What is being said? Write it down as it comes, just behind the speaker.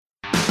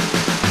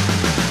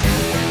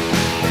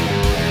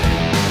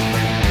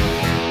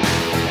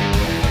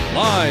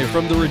Live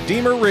from the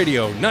Redeemer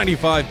Radio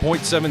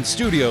 95.7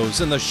 studios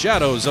in the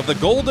shadows of the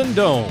Golden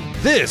Dome,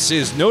 this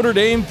is Notre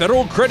Dame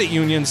Federal Credit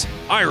Union's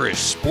Irish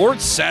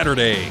Sports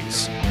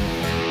Saturdays.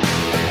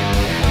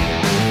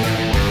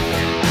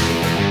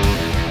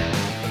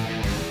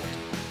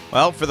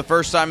 Well, for the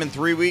first time in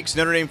 3 weeks,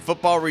 Notre Dame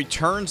football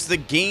returns the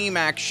game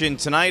action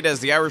tonight as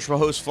the Irish will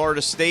host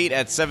Florida State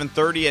at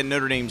 7:30 at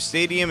Notre Dame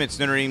Stadium. It's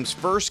Notre Dame's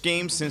first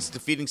game since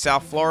defeating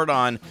South Florida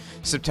on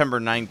September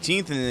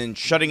 19th and then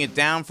shutting it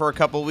down for a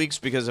couple of weeks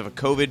because of a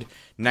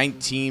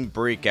COVID-19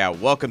 breakout.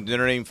 Welcome to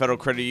Notre Dame Federal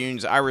Credit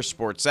Union's Irish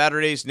Sports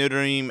Saturdays,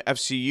 Notre Dame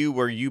FCU,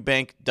 where you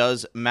bank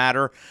does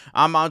matter.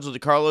 I'm Angelo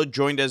DiCarlo,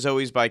 joined as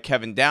always by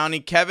Kevin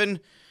Downey. Kevin,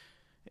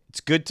 it's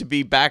good to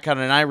be back on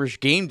an Irish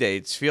game day.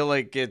 It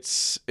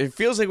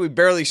feels like we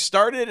barely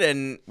started,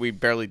 and we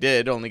barely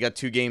did. Only got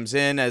 2 games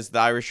in as the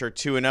Irish are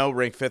 2-0,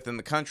 ranked 5th in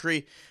the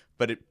country.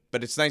 But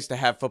it's nice to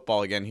have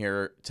football again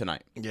here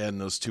tonight. Yeah,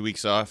 and those 2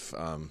 weeks off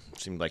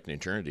seemed like an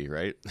eternity,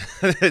 right?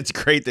 It's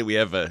great that we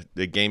have a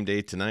game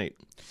day tonight.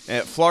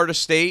 Florida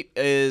State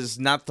is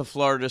not the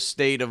Florida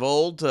State of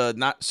old.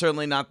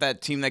 Certainly not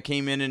that team that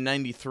came in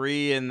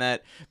 '93 and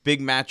that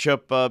big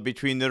matchup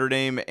between Notre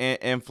Dame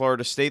and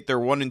Florida State. They're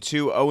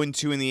 1-2,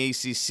 0-2 in the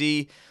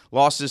ACC.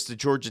 Losses to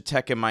Georgia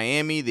Tech and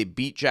Miami. They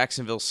beat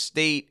Jacksonville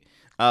State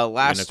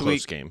last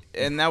week, game,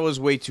 and that was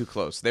way too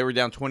close. They were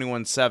down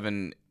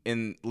 21-7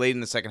 late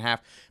in the second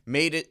half.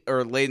 Late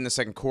in the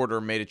second quarter,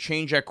 made a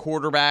change at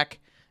quarterback.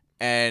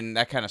 And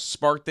that kind of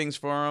sparked things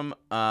for them,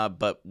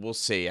 but we'll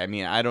see. I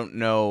mean, I don't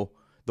know.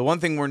 The one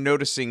thing we're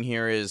noticing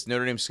here is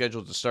Notre Dame's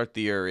schedule to start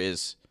the year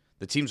is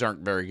the teams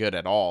aren't very good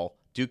at all.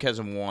 Duke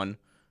hasn't won.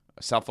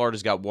 South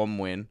Florida's got 1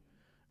 win.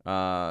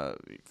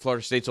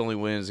 Florida State's only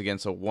win is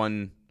against a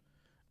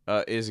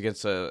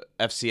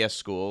FCS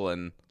school,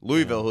 and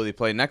Louisville, who they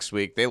play next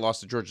week, they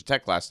lost to Georgia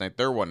Tech last night.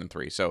 They're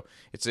 1-3, so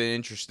it's an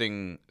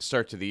interesting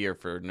start to the year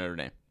for Notre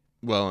Dame.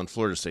 Well, and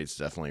Florida State's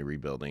definitely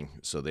rebuilding,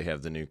 so they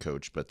have the new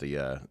coach, but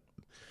the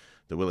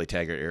Willie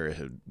Taggart era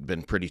had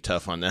been pretty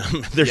tough on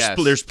them.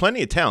 There's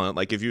plenty of talent.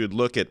 Like if you would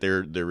look at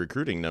their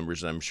recruiting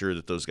numbers, I'm sure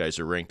that those guys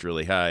are ranked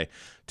really high.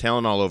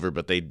 Talent all over,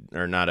 but they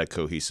are not a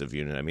cohesive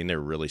unit. I mean, they're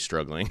really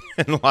struggling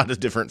in a lot of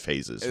different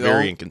phases.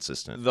 Very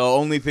inconsistent. The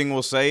only thing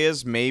we'll say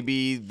is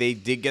maybe they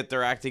did get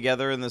their act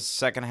together in the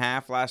second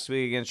half last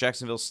week against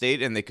Jacksonville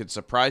State, and they could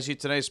surprise you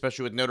tonight,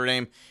 especially with Notre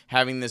Dame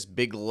having this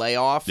big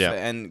layoff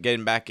and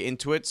getting back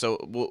into it. So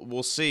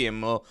we'll see,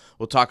 and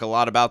we'll talk a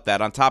lot about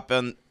that. On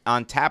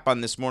tap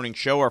on this morning's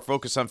show, our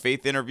Focus on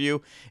Faith interview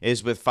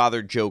is with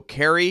Father Joe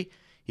Carey.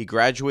 He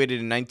graduated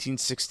in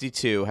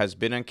 1962, has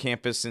been on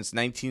campus since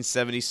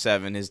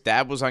 1977. His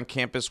dad was on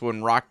campus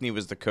when Rockne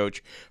was the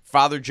coach.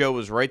 Father Joe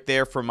was right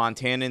there for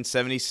Montana in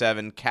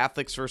 77,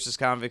 Catholics versus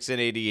convicts in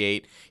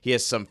 88. He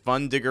has some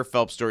fun Digger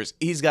Phelps stories.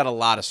 He's got a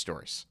lot of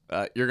stories.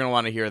 You're going to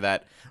want to hear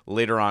that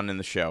later on in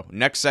the show.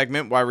 Next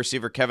segment, wide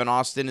receiver Kevin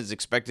Austin is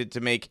expected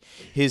to make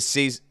his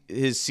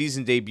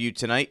season debut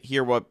tonight.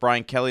 Hear what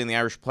Brian Kelly and the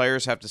Irish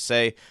players have to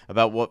say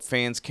about what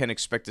fans can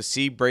expect to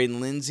see. Braden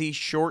Lindsay,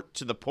 short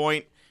to the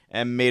point,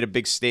 and made a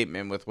big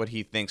statement with what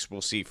he thinks we'll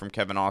see from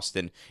Kevin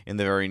Austin in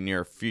the very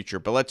near future.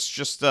 But let's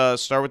just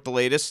start with the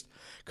latest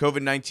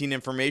COVID-19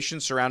 information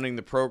surrounding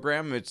the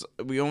program.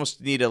 We almost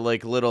need a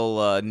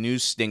little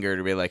news stinger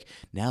to be like,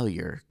 now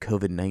your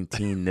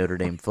COVID-19 Notre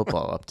Dame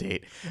football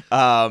update.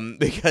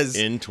 Because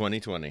in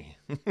 2020.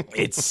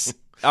 It's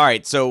all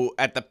right. So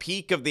at the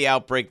peak of the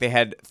outbreak, they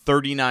had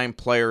 39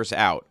 players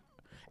out.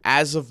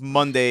 As of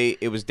Monday,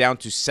 it was down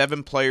to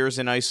 7 players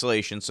in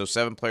isolation, so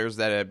 7 players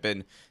that had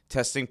been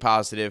testing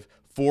positive,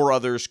 4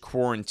 others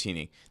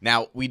quarantining.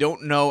 Now, we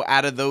don't know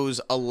out of those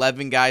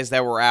 11 guys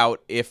that were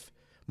out if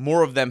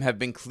more of them have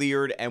been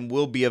cleared and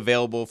will be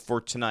available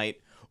for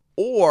tonight,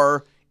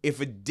 or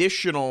if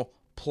additional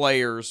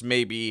players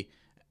maybe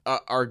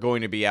are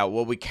going to be out.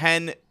 What we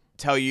can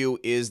tell you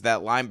is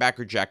that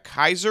linebacker Jack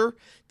Kaiser,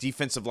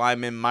 defensive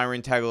lineman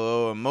Myron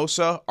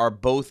Tagovailoa are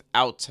both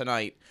out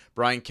tonight.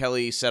 Brian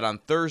Kelly said on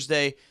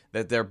Thursday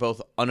that they're both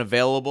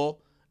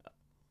unavailable.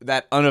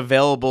 That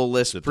unavailable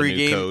list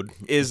pregame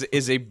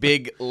is a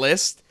big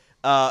list.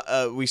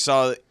 We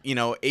saw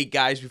 8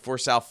 guys before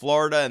South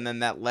Florida, and then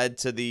that led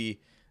to the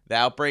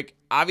outbreak.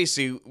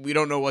 Obviously, we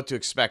don't know what to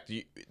expect.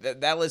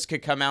 That list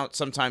could come out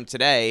sometime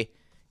today,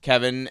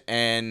 Kevin,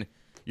 and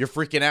you're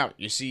freaking out.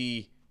 You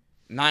see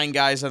 9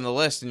 guys on the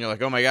list, and you're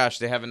like, oh my gosh,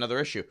 they have another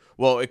issue.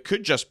 Well, it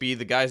could just be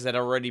the guys that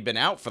have already been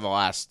out for the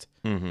last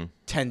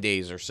 10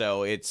 days or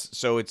so. It's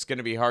going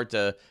to be hard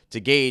to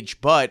gauge,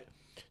 but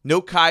no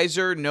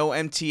Kaiser, no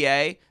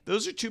MTA.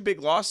 Those are 2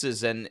 big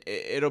losses, and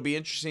it'll be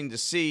interesting to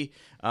see.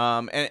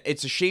 And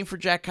it's a shame for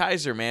Jack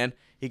Kaiser, man.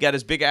 He got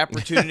his big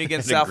opportunity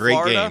against South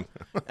Florida,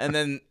 and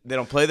then they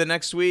don't play the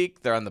next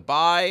week. They're on the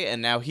bye,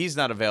 and now he's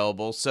not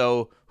available.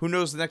 So who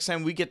knows the next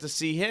time we get to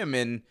see him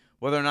and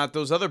whether or not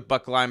those other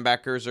Buck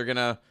linebackers are going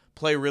to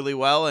play really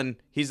well, and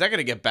he's not going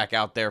to get back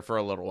out there for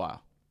a little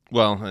while.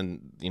 Well,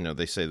 and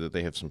they say that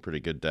they have some pretty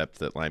good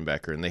depth at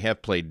linebacker, and they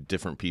have played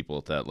different people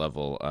at that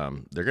level.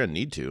 They're going to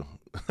need to.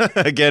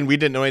 Again, we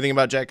didn't know anything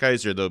about Jack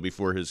Kaiser though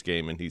before his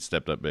game, and he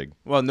stepped up big.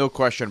 Well, no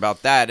question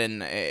about that.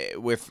 And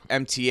with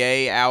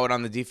MTA out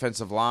on the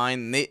defensive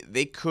line,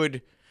 they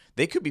could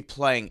be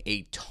playing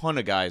a ton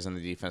of guys on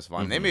the defensive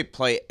line. Mm-hmm. They may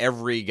play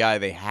every guy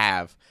they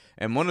have.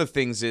 And one of the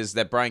things is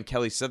that Brian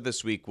Kelly said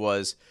this week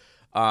was,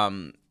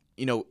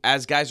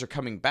 as guys are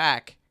coming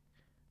back,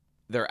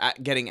 they're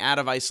getting out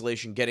of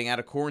isolation, getting out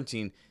of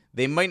quarantine,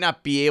 they might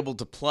not be able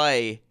to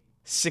play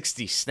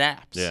 60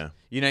 snaps. Yeah.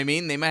 You know what I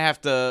mean? They might have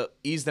to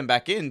ease them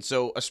back in.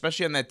 So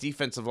especially on that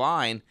defensive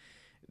line,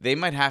 they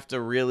might have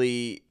to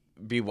really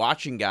be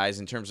watching guys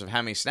in terms of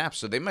how many snaps.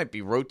 So they might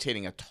be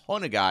rotating a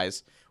ton of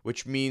guys,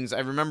 which means I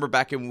remember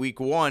back in week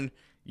 1,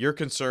 your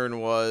concern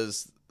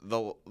was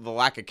the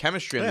lack of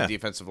chemistry on the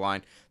defensive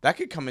line. That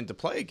could come into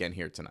play again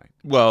here tonight.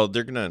 Well,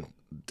 they're going to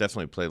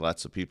definitely play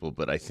lots of people,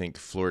 but I think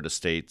Florida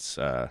State's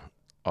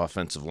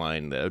offensive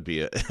line, that would be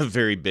a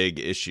very big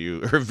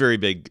issue or a very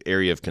big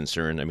area of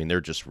concern. I mean,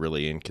 they're just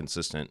really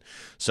inconsistent.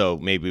 So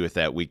maybe with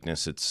that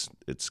weakness, it's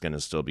going to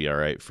still be all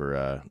right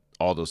for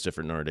all those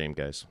different Notre Dame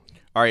guys.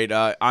 All right,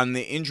 on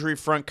the injury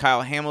front,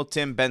 Kyle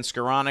Hamilton, Ben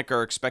Skoranek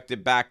are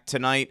expected back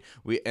tonight.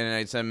 And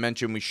as I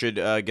mentioned, we should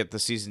get the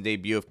season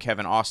debut of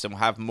Kevin Austin. We'll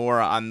have more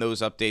on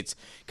those updates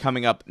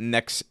coming up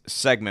next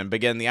segment. But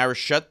again, the Irish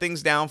shut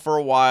things down for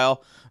a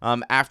while.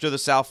 After the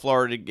South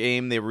Florida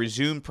game, they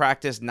resumed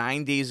practice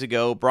 9 days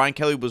ago. Brian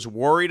Kelly was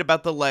worried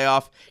about the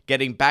layoff,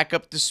 getting back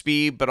up to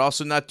speed, but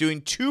also not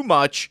doing too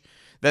much,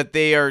 that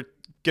they are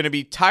going to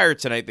be tired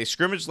tonight. They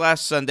scrimmaged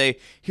last Sunday.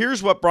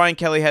 Here's what Brian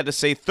Kelly had to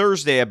say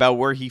Thursday about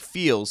where he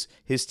feels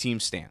his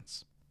team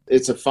stands.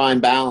 It's a fine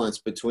balance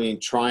between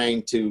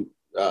trying to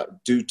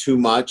do too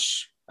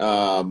much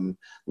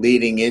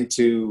leading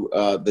into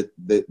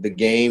the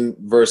game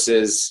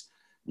versus,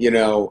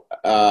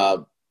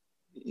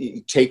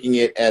 taking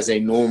it as a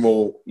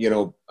normal,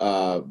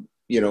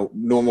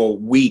 normal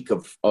week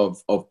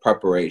of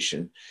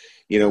preparation.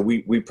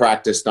 We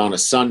practiced on a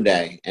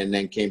Sunday and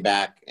then came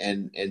back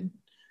and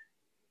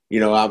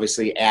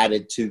obviously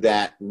added to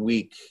that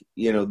week,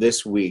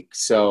 this week.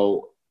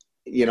 So,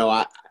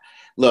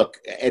 look,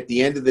 at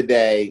the end of the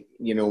day,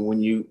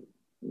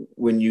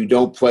 when you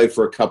don't play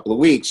for a couple of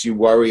weeks, you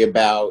worry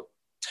about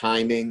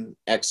timing,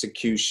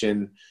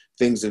 execution,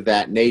 things of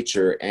that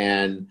nature.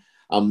 And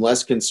I'm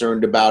less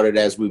concerned about it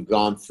as we've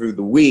gone through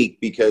the week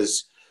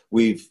because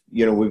we've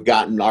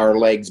gotten our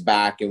legs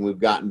back and we've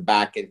gotten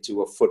back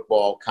into a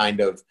football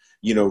kind of,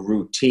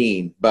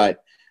 routine.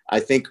 But I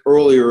think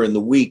earlier in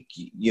the week,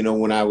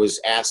 when I was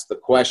asked the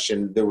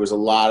question, there was a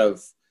lot of,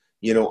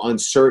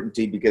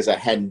 uncertainty because I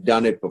hadn't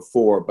done it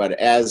before. But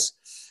as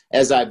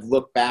I've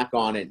looked back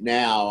on it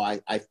now,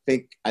 I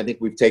think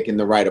we've taken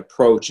the right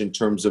approach in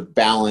terms of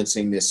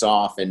balancing this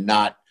off and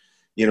not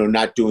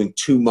doing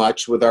too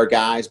much with our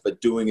guys, but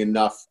doing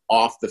enough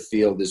off the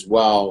field as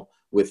well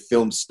with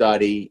film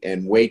study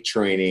and weight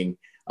training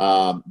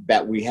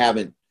that we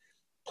haven't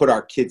put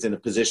our kids in a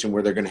position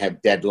where they're going to have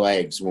dead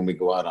legs when we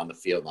go out on the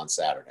field on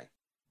Saturday.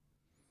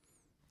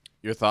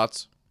 Your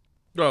thoughts?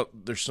 Well,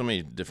 there's so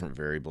many different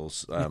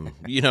variables.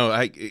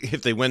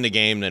 If they win the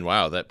game, then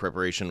wow, that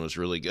preparation was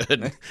really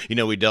good.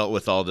 We dealt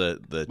with all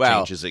the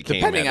changes that came.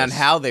 Depending on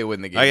how they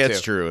win the game.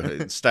 That's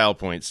true. Style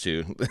points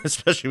too,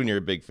 especially when you're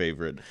a big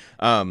favorite.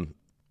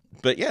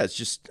 But yeah, it's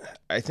just,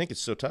 I think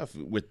it's so tough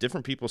with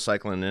different people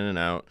cycling in and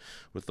out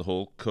with the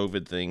whole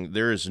COVID thing.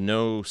 There is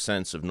no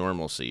sense of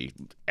normalcy.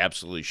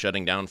 Absolutely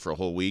shutting down for a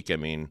whole week. I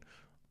mean,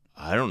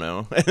 I don't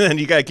know. And then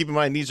you got to keep in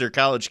mind, these are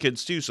college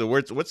kids too. So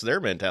what's their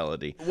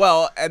mentality?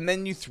 Well, and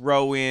then you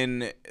throw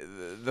in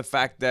the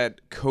fact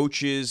that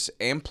coaches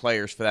and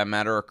players, for that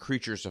matter, are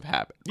creatures of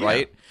habit,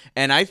 right?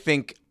 And I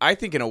think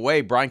in a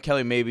way, Brian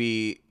Kelly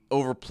maybe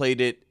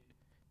overplayed it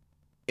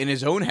in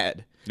his own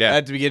head.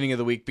 At the beginning of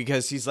the week,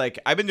 because he's like,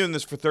 I've been doing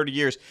this for 30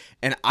 years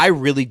and I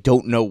really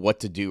don't know what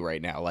to do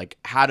right now, like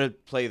how to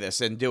play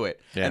this and do it.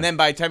 And then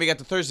by the time he got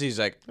to Thursday, he's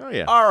like,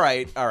 all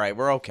right,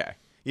 we're okay.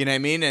 You know what I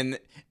mean?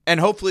 And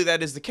hopefully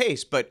that is the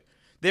case, but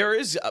there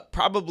is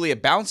probably a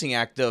balancing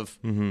act of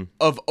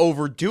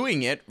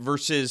overdoing it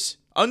versus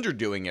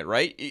underdoing it,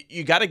 right?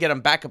 You got to get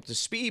them back up to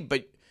speed,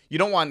 but you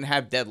don't want to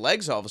have dead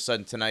legs all of a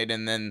sudden tonight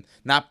and then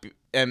not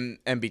and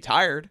be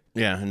tired.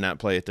 Yeah, and not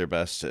play at their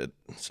best at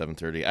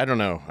 7:30. I don't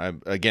know. I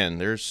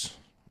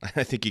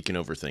think you can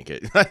overthink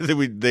it.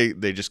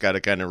 They just got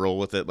to kind of roll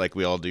with it like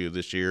we all do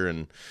this year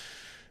and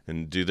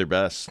do their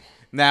best.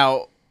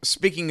 Now,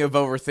 speaking of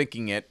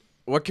overthinking it,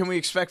 what can we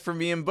expect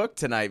from Ian Book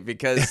tonight?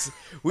 Because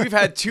we've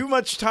had too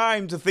much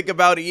time to think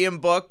about Ian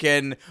Book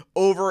and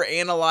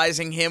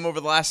over-analyzing him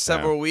over the last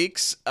several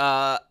weeks.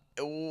 What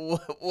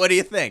do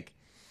you think?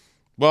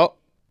 Well,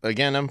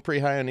 again, I'm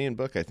pretty high on Ian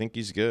Book. I think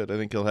he's good. I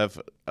think he'll have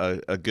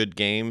a good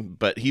game,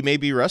 but he may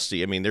be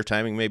rusty. I mean, their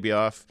timing may be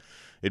off.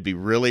 It'd be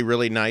really,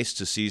 really nice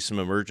to see some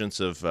emergence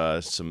of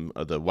some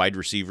of the wide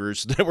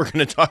receivers that we're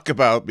going to talk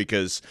about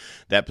because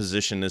that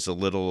position is a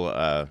little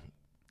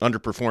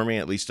underperforming,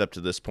 at least up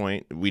to this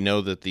point. We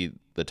know that the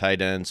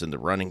tight ends and the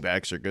running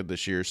backs are good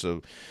this year.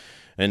 So,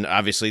 and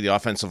obviously the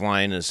offensive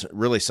line is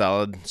really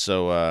solid.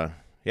 So,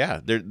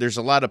 there's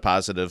a lot of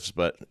positives,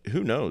 but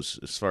who knows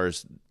as far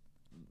as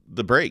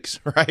the breaks,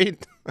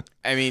 right?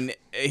 I mean,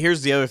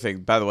 here's the other thing.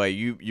 By the way,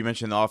 you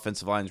mentioned the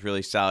offensive line is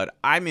really solid.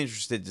 I'm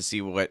interested to see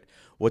what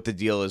the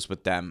deal is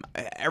with them.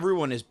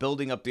 Everyone is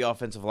building up the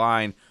offensive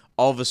line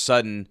all of a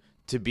sudden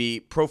to be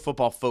Pro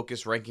Football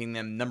Focus ranking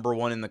them number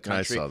 1 in the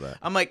country. I saw that.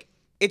 I'm like,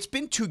 it's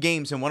been 2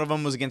 games, and one of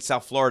them was against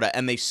South Florida,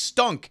 and they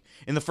stunk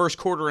in the first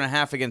quarter and a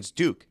half against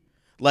Duke.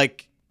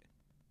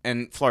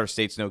 And Florida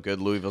State's no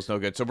good, Louisville's no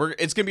good. So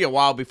it's going to be a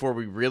while before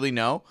we really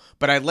know,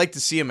 but I'd like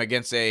to see them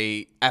against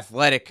a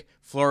athletic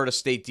Florida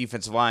State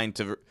defensive line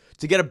to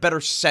get a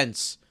better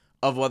sense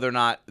of whether or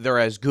not they're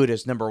as good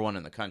as number 1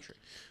 in the country.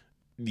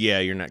 Yeah,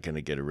 you're not going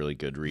to get a really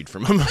good read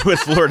from them with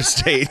Florida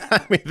State.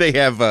 I mean, they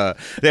have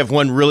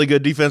one really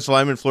good defensive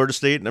lineman, Florida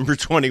State, number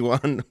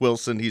 21,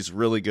 Wilson. He's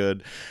really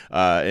good,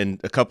 and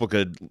a couple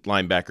good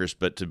linebackers.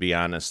 But to be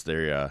honest,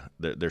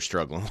 they're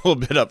struggling a little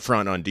bit up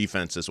front on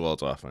defense as well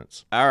as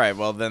offense. All right,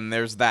 well then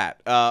there's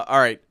that. All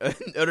right,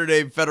 Notre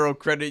Dame Federal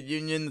Credit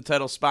Union, the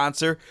title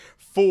sponsor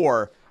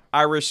for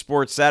Irish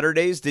Sports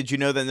Saturdays. Did you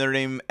know that Notre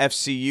Dame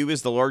FCU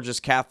is the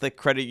largest Catholic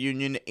credit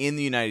union in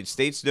the United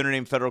States? Notre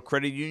Dame Federal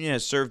Credit Union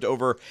has served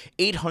over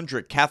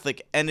 800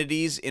 Catholic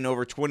entities in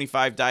over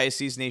 25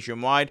 dioceses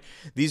nationwide.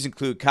 These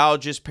include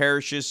colleges,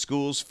 parishes,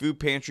 schools, food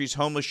pantries,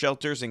 homeless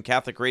shelters, and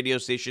Catholic radio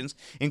stations,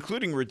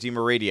 including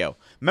Redeemer Radio.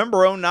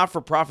 Member-owned,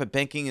 not-for-profit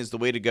banking is the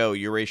way to go.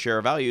 You raise share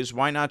our values.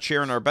 Why not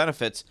share in our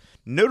benefits?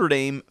 Notre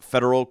Dame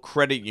Federal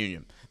Credit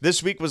Union.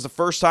 This week was the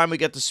first time we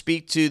got to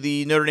speak to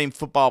the Notre Dame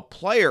football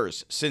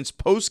players since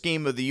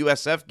post-game of the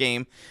USF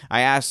game.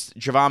 I asked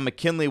Javon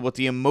McKinley what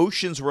the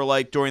emotions were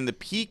like during the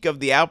peak of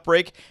the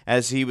outbreak,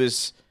 as he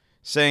was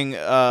saying,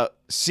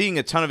 seeing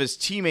a ton of his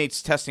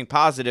teammates testing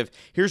positive.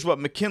 Here's what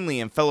McKinley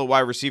and fellow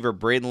wide receiver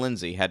Braden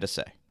Lindsay had to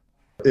say.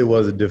 It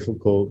was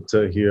difficult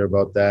to hear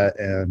about that,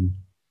 and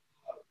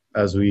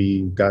as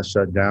we got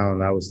shut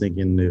down, I was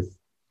thinking if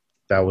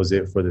that was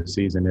it for the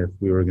season, if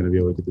we were going to be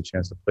able to get the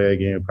chance to play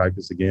again,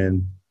 practice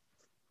again.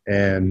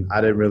 And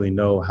I didn't really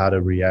know how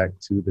to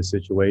react to the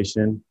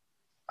situation.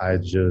 I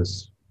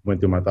just went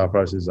through my thought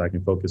process. I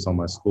can focus on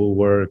my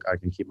schoolwork. I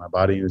can keep my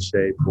body in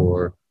shape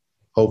for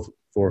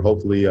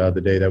hopefully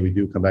the day that we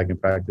do come back in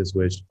practice,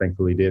 which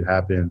thankfully did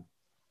happen.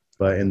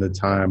 But in the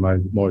time, I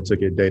more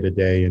took it day to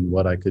day and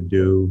what I could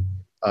do,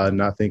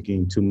 not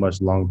thinking too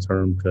much long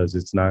term, because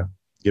it's not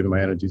giving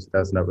my energy. So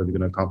that's not really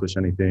going to accomplish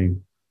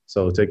anything.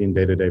 So taking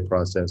day-to-day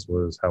process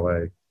was how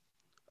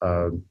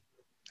I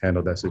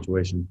handled that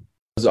situation.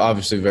 It was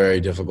obviously very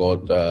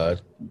difficult to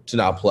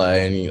not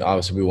play, and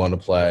obviously we want to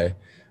play.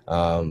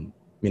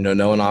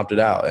 No one opted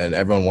out, and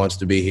everyone wants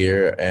to be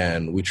here,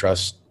 and we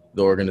trust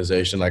the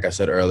organization. Like I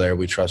said earlier,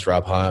 we trust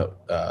Rob Hunt,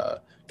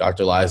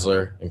 Dr.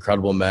 Leisler,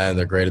 incredible men.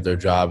 They're great at their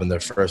job, and their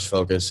first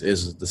focus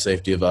is the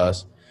safety of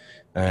us.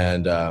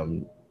 And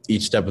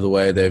each step of the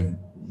way, they've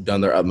done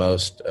their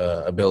utmost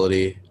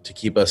ability to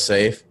keep us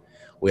safe.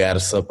 We had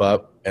a slip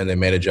up, and they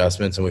made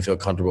adjustments, and we feel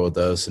comfortable with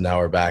those. So now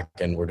we're back,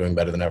 and we're doing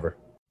better than ever.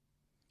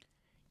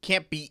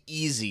 Can't be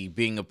easy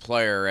being a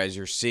player as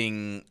you're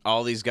seeing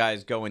all these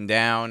guys going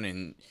down,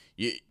 and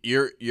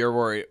you're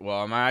worried.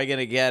 Well, am I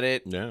gonna get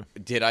it? Yeah.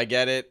 Did I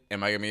get it?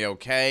 Am I gonna be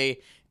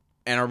okay?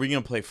 And are we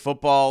gonna play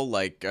football?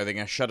 Like, are they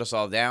gonna shut us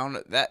all down?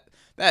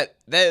 That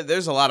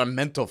there's a lot of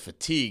mental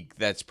fatigue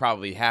that's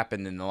probably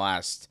happened in the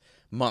last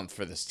month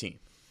for this team.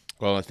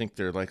 Well, I think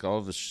they're like all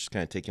of us just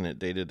kind of taking it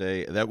day to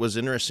day. That was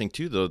interesting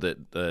too, though,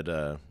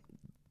 that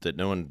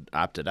no one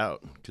opted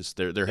out, because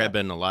there have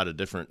been a lot of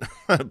different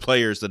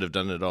players that have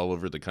done it all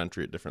over the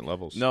country at different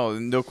levels.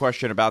 No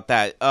question about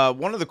that.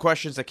 One of the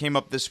questions that came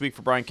up this week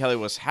for Brian Kelly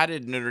was, how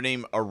did Notre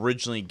Dame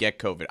originally get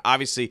COVID?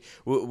 Obviously,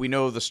 we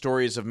know the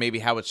stories of maybe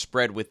how it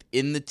spread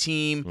within the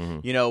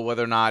team,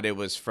 whether or not it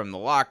was from the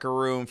locker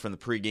room, from the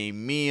pregame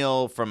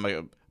meal, from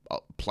a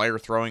player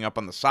throwing up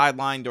on the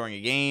sideline during a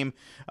game.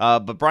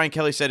 But Brian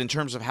Kelly said in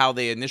terms of how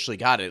they initially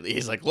got it,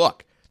 he's like,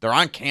 look, they're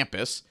on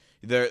campus.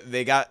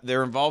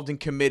 They're involved in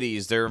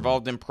committees. They're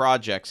involved in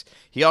projects.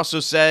 He also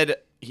said,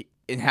 he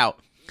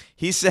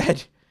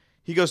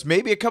goes,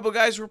 maybe a couple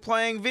guys were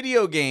playing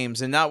video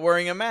games and not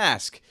wearing a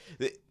mask.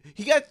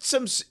 He got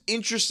some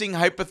interesting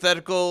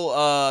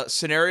hypothetical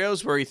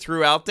scenarios where he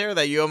threw out there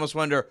that you almost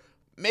wonder,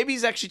 maybe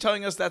he's actually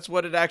telling us that's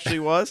what it actually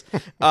was.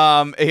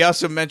 He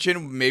also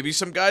mentioned maybe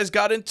some guys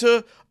got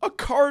into a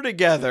car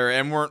together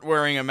and weren't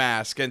wearing a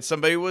mask, and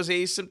somebody was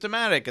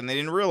asymptomatic and they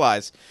didn't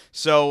realize.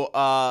 So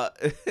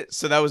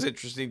that was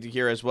interesting to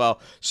hear as well.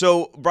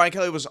 So Brian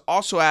Kelly was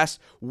also asked,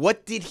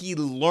 what did he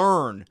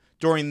learn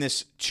during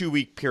this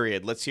 2-week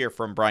period? Let's hear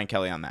from Brian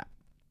Kelly on that.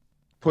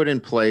 Put in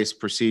place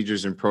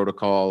procedures and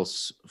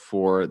protocols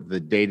for the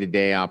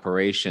day-to-day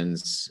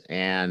operations,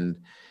 and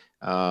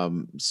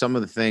some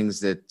of the things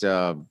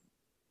that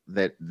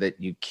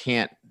you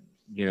can't,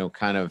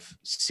 kind of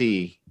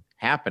see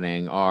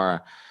happening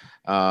are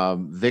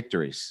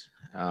victories.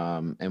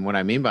 And what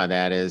I mean by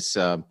that is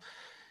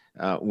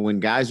when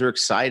guys are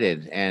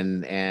excited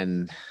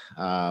and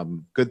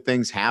good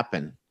things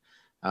happen,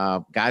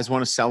 guys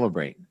want to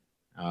celebrate.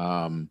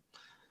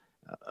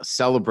 A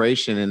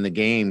celebration in the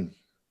game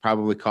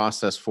probably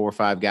cost us 4 or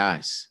 5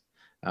 guys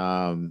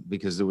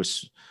because there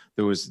was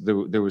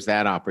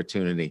that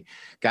opportunity.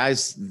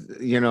 Guys,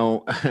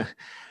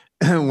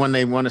 when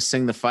they want to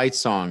sing the fight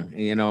song,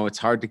 it's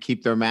hard to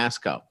keep their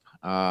mask up.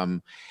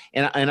 And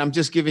I'm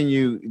just giving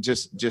you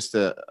just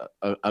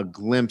a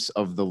glimpse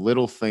of the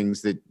little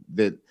things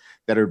that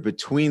are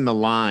between the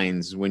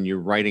lines when you're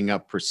writing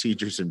up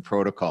procedures and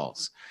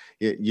protocols.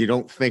 You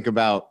don't think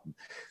about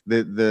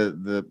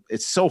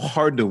it's so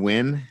hard to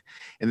win.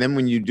 And then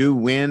when you do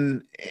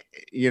win,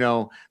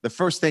 the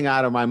first thing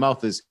out of my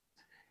mouth is,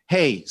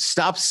 hey,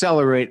 stop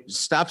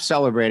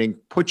celebrating,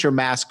 put your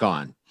mask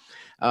on.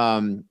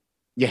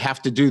 You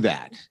have to do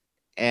that.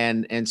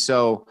 And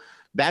so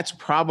that's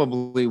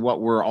probably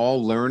what we're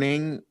all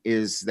learning,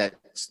 is that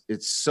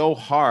it's so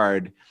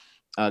hard,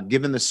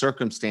 given the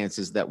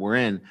circumstances that we're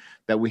in,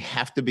 that we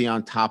have to be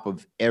on top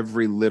of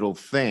every little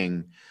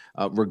thing,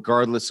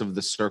 regardless of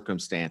the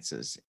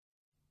circumstances.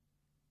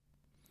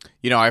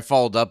 I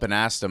followed up and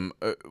asked him,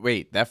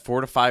 wait, that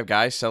 4 to 5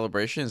 guys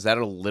celebration, is that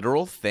a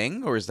literal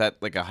thing or is that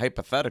like a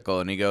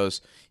hypothetical? And he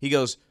goes,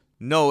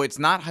 no, it's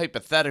not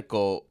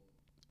hypothetical.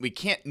 We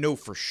can't know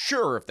for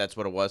sure if that's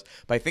what it was,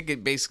 but I think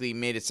it basically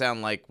made it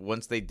sound like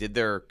once they did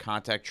their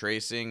contact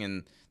tracing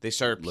and they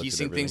started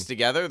piecing things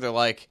together, they're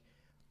like,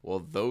 well,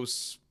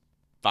 those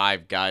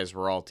 5 guys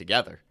were all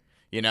together,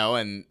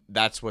 and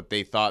that's what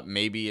they thought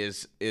maybe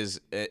is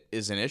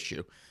an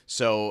issue.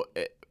 So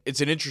it's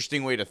an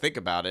interesting way to think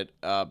about it,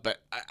 but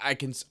I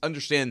can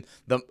understand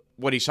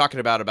what he's talking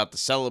about the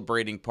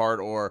celebrating part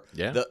or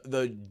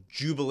the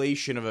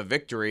jubilation of a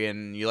victory,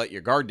 and you let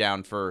your guard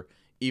down for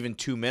even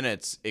 2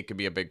 minutes, it could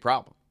be a big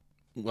problem.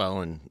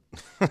 Well, and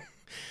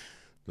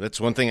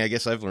that's one thing I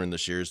guess I've learned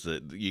this year is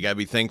that you got to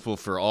be thankful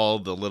for all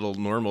the little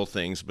normal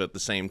things, but at the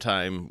same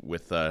time,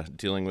 with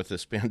dealing with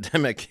this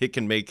pandemic, it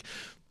can make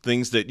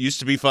things that used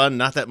to be fun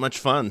not that much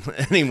fun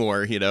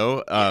anymore.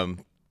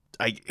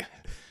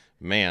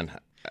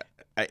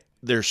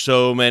 There's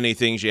so many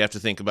things you have to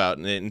think about,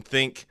 and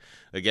think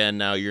again.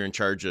 Now you're in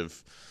charge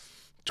of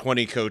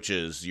 20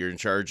 coaches. You're in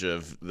charge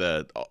of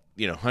the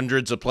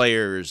hundreds of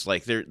players.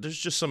 Like there's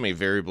just so many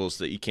variables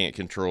that you can't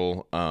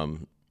control.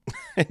 And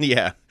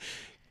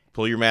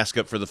pull your mask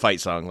up for the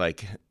fight song,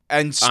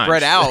 and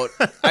spread out.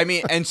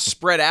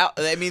 Spread out.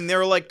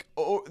 They're like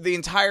the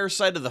entire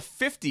side of the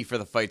 50 for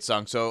the fight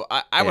song. So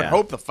I would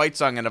hope the fight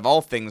song, and of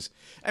all things,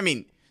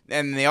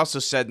 and they also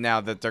said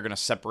now that they're going to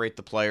separate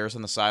the players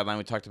on the sideline.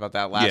 We talked about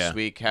that last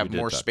week. Have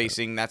more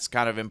spacing. That's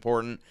kind of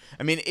important.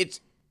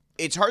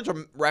 It's hard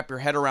to wrap your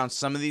head around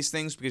some of these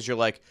things because you're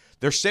like,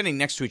 they're standing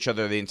next to each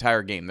other the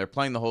entire game. They're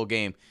playing the whole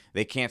game.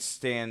 They can't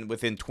stand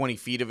within 20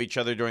 feet of each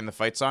other during the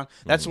fight song.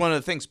 That's one of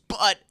the things.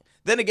 But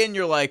then again,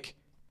 you're like,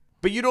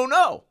 but you don't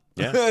know.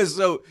 Yeah.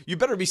 So you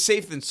better be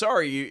safe than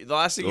sorry. The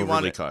last thing you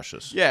want to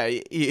cautious. Yeah,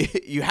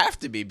 you have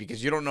to be,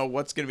 because you don't know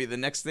what's going to be the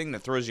next thing that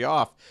throws you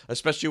off,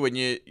 especially when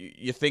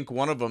you think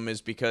one of them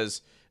is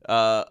because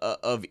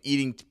of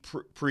eating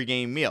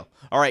pre-game meal.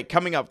 All right,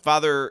 coming up,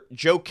 Father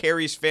Joe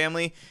Carey's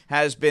family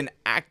has been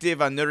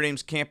active on Notre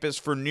Dame's campus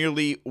for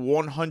nearly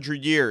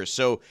 100 years.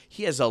 So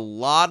he has a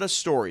lot of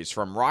stories,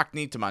 from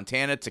Rockne to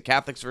Montana to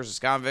Catholics versus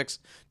convicts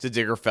to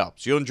Digger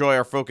Phelps. You'll enjoy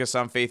our Focus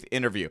on Faith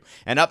interview.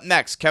 And up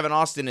next, Kevin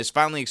Austin is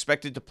finally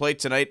expected to play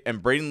tonight,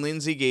 and Braden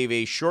Lindsay gave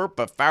a short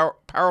but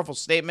powerful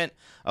statement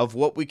of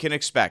what we can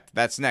expect.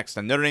 That's next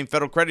on Notre Dame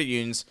Federal Credit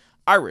Union's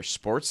Irish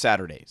Sports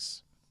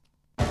Saturdays.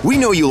 We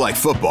know you like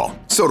football.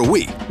 So do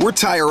we. We're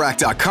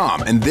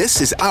TireRack.com, and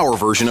this is our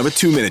version of a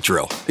 2-minute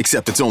drill,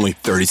 except it's only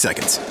 30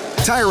 seconds.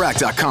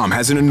 TireRack.com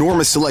has an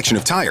enormous selection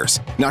of tires.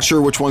 Not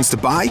sure which ones to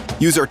buy?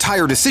 Use our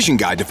Tire Decision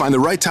Guide to find the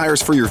right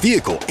tires for your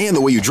vehicle and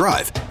the way you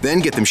drive. Then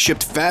get them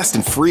shipped fast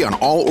and free on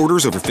all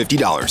orders over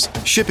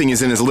 $50. Shipping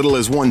is in as little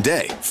as 1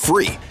 day.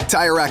 Free.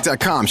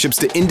 TireRack.com ships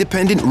to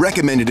independent,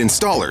 recommended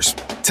installers.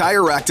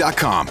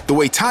 TireRack.com, the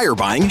way tire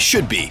buying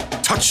should be.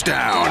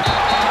 Touchdown!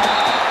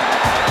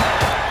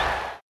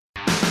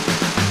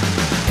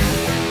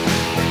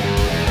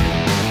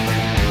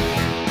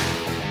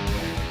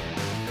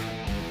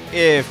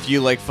 If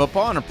you like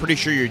football, and I'm pretty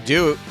sure you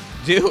do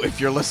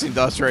if you're listening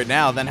to us right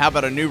now, then how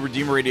about a new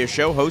Redeemer Radio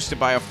show hosted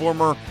by a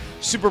former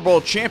Super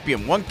Bowl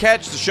champion? One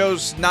catch, the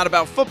show's not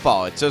about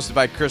football. It's hosted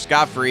by Chris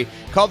Godfrey,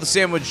 called The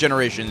Sandwich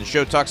Generation. The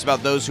show talks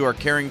about those who are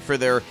caring for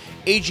their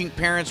aging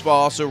parents while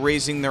also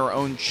raising their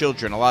own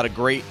children. A lot of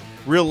great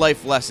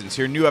real-life lessons.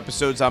 Hear new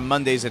episodes on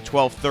Mondays at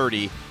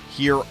 12:30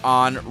 here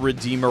on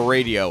Redeemer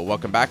Radio.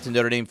 Welcome back to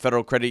Notre Dame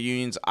Federal Credit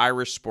Union's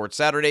Irish Sports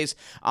Saturdays.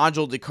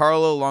 Angelo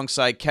DiCarlo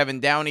alongside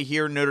Kevin Downey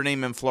here. Notre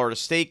Dame and Florida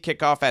State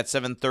kickoff at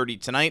 7:30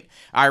 tonight.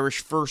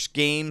 Irish first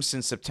game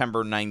since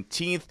September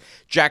 19th.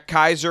 Jack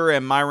Kaiser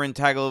and Myron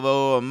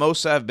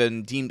Tagovailoa have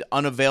been deemed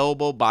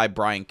unavailable by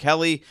Brian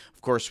Kelly.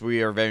 Of course,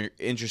 we are very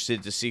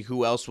interested to see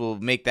who else will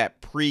make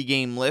that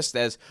pregame list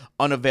as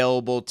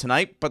unavailable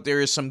tonight. But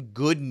there is some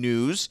good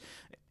news.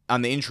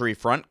 on the injury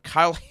front,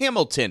 Kyle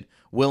Hamilton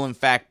will in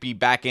fact be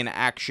back in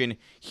action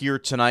here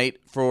tonight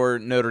for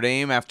Notre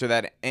Dame after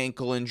that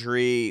ankle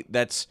injury.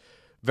 That's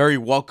very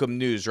welcome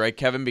news, right,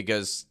 Kevin?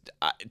 Because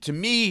to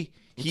me,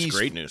 he's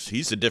great news.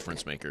 He's the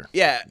difference maker.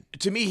 Yeah,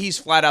 to me, he's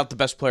flat out the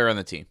best player on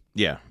the team.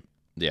 Yeah.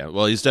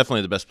 Well, he's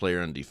definitely the best player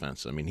on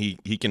defense. I mean,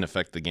 he can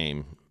affect the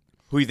game.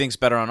 Who do you think's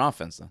better on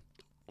offense, then?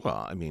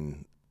 Well, I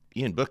mean,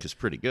 Ian Book is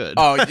pretty good.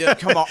 Oh, yeah,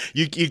 come on.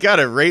 you got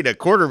to rate a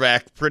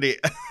quarterback pretty.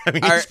 I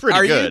mean, he's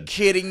pretty good. Are you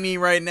kidding me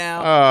right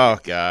now? Oh,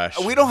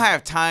 gosh. We don't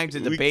have time to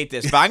debate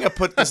this, but I'm going to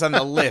put this on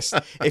the list.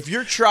 If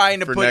you're trying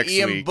to put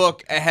Ian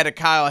Book ahead of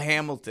Kyle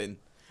Hamilton,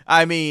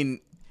 I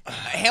mean,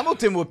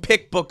 Hamilton would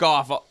pick Book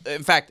off.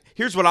 In fact,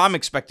 here's what I'm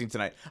expecting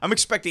tonight. I'm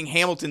expecting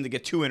Hamilton to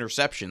get 2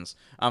 interceptions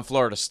on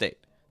Florida State.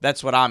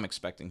 That's what I'm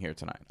expecting here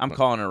tonight. I'm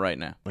calling it right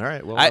now. All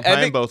right. Well, I'm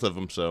buying both of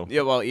them. So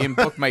yeah. Well, Ian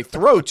Book might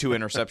throw 2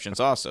 interceptions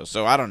also.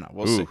 So I don't know.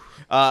 We'll see.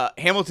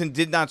 Hamilton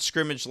did not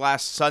scrimmage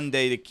last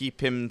Sunday to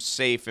keep him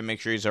safe and make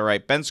sure he's all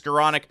right. Ben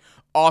Skoranek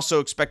also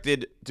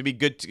expected to be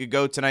good to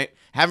go tonight.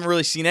 Haven't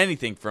really seen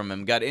anything from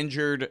him. Got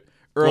injured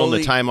early. Well,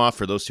 and the time off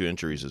for those 2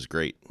 injuries is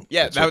great.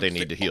 Yeah, that's what they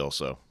need to heal.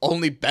 So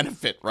only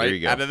benefit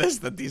right out of this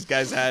that these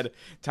guys had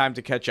time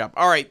to catch up.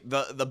 All right,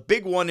 the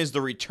big one is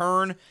the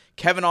return.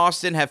 Kevin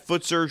Austin had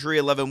foot surgery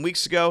 11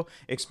 weeks ago.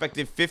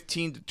 Expected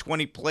 15 to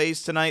 20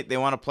 plays tonight. They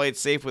want to play it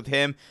safe with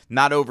him,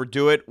 not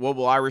overdo it. What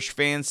will Irish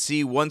fans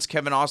see once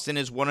Kevin Austin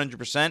is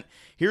 100%?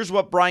 Here's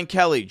what Brian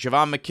Kelly,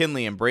 Javon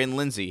McKinley, and Braden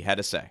Lindsay had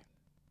to say.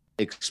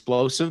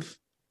 Explosive,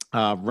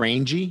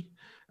 rangy,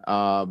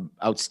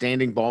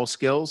 outstanding ball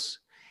skills,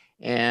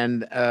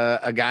 and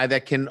a guy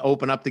that can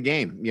open up the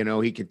game. You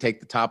know, he can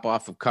take the top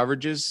off of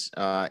coverages.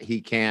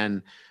 He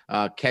can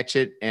catch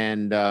it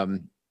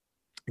and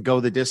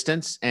go the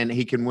distance, and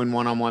he can win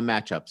one-on-one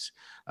matchups.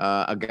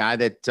 A guy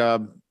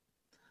that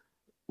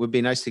would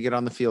be nice to get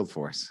on the field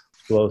for us.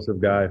 Explosive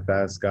guy,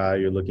 fast guy.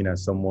 You're looking at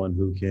someone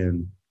who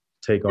can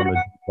take on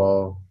the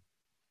ball,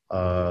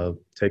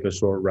 take a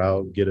short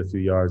route, get a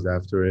few yards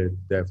after it.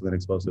 Definitely an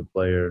explosive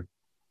player.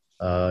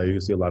 You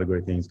can see a lot of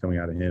great things coming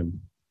out of him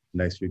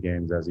next few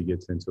games as he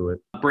gets into it.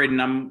 Braden,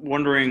 I'm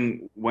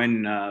wondering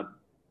when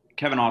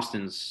Kevin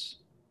Austin's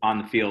on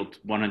the field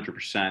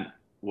 100%,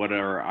 what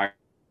are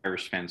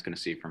Irish fans going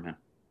to see from him?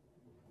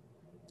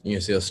 You're going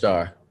to see a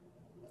star.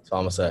 That's all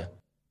I'm going to say.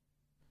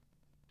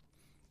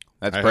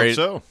 That's I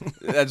Braden, hope so.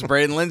 That's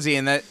Braden Lindsay.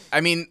 And that,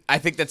 I mean, I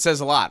think that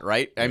says a lot,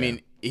 right? I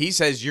mean, he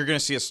says you're going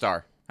to see a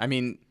star. I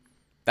mean,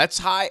 that's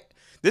high.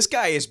 This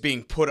guy is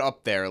being put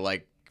up there.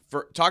 Like,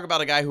 talk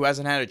about a guy who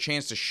hasn't had a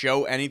chance to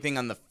show anything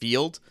on the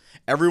field.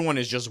 Everyone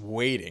is just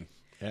waiting.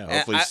 Yeah,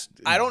 hopefully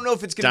I don't know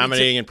if it's going to be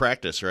dominating in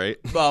practice, right?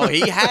 Well,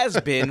 he has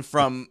been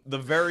from the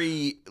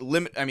very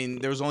limit. I mean,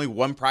 there was only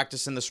one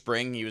practice in the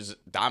spring. He was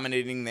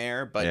dominating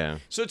there, but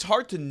so it's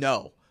hard to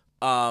know.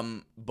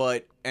 And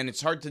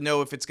it's hard to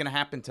know if it's going to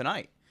happen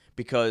tonight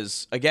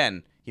because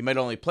again, he might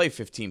only play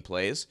 15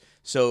 plays,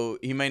 so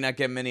he might not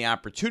get many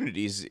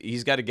opportunities.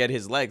 He's got to get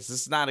his legs.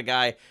 This is not a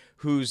guy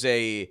who's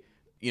a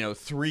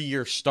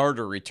 3-year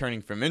starter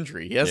returning from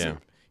injury. He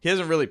hasn't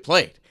really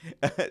played.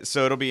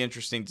 So it'll be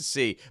interesting to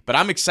see. But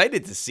I'm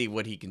excited to see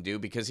what he can do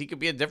because he could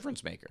be a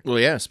difference maker. Well,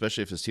 yeah,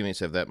 especially if his teammates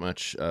have that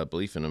much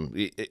belief in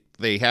him.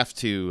 They have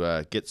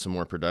to get some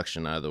more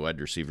production out of the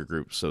wide receiver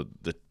group. So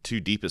the 2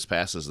 deepest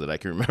passes that I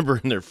can remember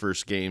in their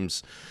first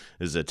games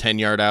is a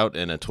 10-yard out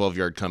and a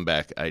 12-yard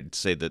comeback. I'd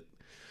say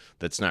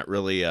that's not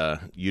really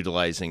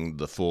utilizing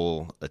the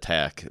full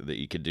attack that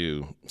you could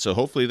do. So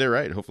hopefully they're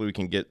right. Hopefully we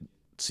can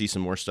see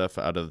some more stuff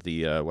out of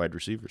the wide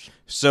receivers.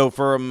 So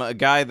from a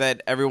guy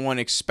that everyone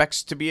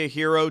expects to be a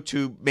hero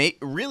to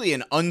really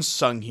an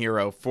unsung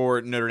hero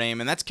for Notre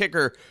Dame, and that's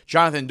kicker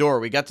Jonathan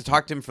Doerer. We got to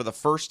talk to him for the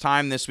first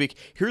time this week.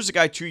 Here's a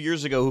guy 2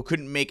 years ago who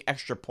couldn't make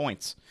extra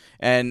points.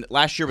 And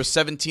last year was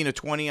 17 of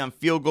 20 on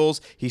field goals.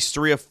 He's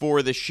 3 of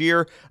 4 this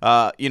year.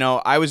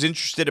 I was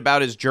interested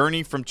about his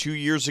journey from 2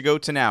 years ago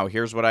to now.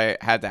 Here's what I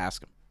had to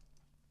ask him.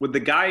 Would the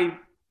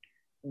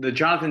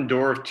Jonathan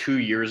Doerer of 2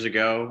 years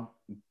ago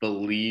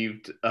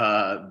believed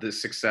the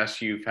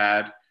success you've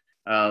had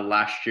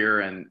last year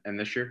and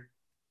this year?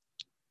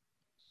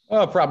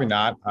 Probably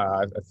not.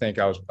 I think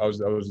I was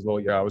a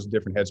little, I was a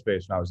different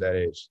headspace when I was that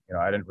age.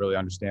 I didn't really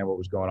understand what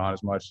was going on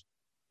as much.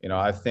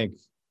 I think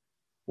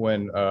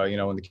when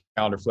the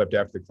calendar flipped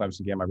after the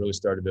Clemson game, I really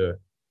started to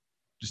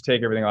just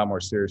take everything a lot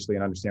more seriously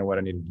and understand what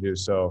I needed to do.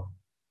 So,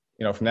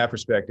 from that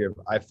perspective,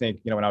 I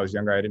think, when I was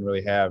younger,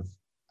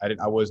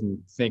 I wasn't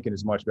thinking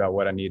as much about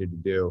what I needed to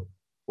do,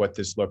 what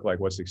this looked like,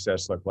 what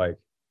success looked like.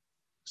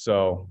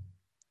 So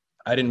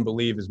I didn't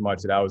believe as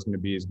much that I was going to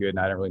be as good, and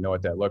I didn't really know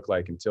what that looked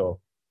like until,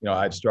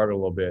 I'd struggled a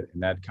little bit,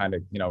 and that kind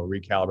of,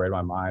 recalibrated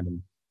my mind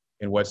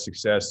and what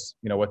success,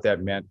 what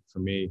that meant for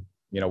me,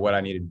 what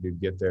I needed to do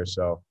to get there.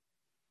 So,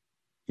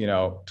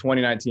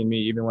 2019 me,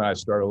 even when I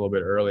struggled a little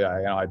bit early,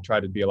 I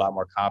tried to be a lot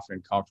more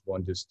confident, comfortable,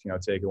 and just,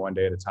 take it one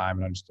day at a time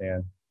and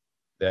understand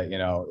that,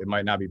 it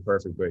might not be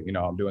perfect, but,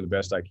 I'm doing the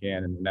best I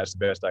can, and that's the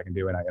best I can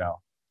do. And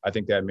I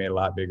think that made a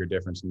lot bigger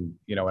difference. And,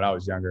 when I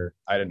was younger,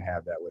 I didn't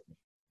have that with me.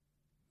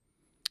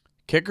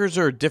 Kickers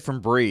are a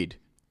different breed.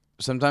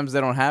 Sometimes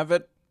they don't have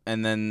it,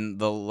 and then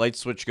the light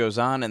switch goes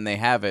on, and they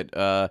have it.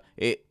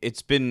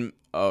 It's been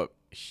a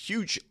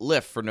huge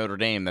lift for Notre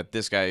Dame that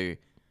this guy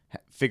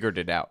figured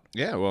it out.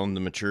 Yeah, well, and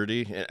the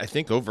maturity. I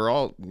think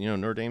overall,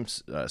 Notre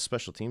Dame's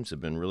special teams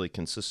have been really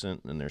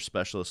consistent, and their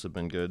specialists have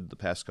been good the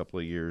past couple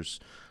of years.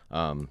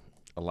 A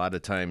lot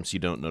of times you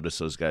don't notice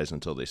those guys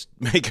until they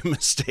make a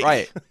mistake.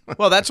 Right.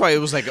 Well, that's why it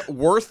was like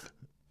worth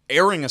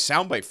airing a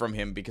soundbite from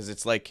him, because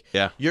it's like,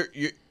 you're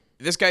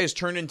this guy has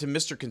turned into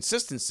Mr.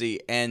 Consistency,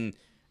 and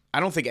I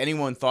don't think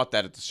anyone thought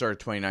that at the start of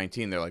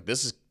 2019. They're like,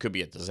 could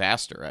be a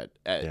disaster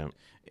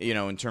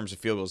in terms of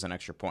field goals and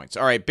extra points.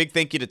 All right, big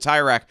thank you to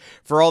Tire Rack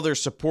for all their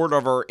support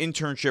of our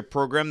internship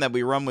program that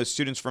we run with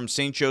students from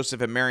St.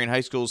 Joseph and Marian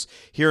High Schools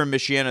here in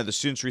Michiana. The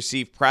students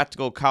receive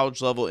practical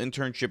college-level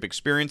internship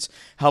experience,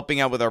 helping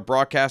out with our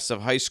broadcasts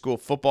of high school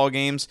football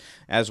games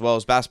as well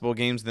as basketball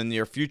games in the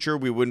near future.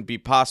 We wouldn't be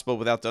possible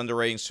without the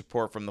underwriting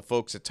support from the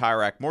folks at Tire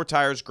Rack. More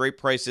tires, great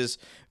prices.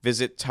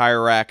 Visit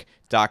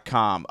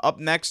TireRack.com. Up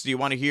next, do you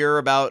want to hear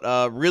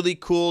about really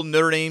cool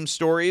Notre Dame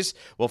stories?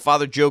 Well,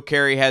 Father Joe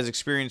Carey has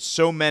experienced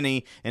so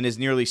many in his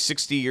nearly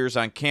 60 years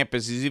on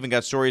campus. He's even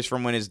got stories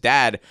from when his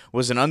dad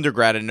was an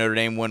undergrad at Notre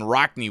Dame when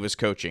Rockne was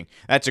coaching.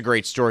 That's a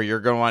great story you're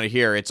going to want to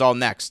hear. It's all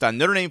next on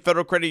Notre Dame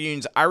Federal Credit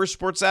Union's Irish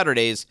Sports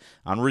Saturdays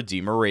on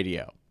Redeemer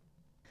Radio.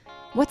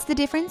 What's the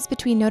difference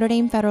between Notre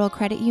Dame Federal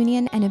Credit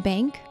Union and a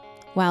bank?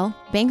 Well,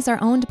 banks are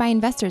owned by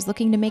investors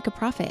looking to make a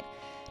profit.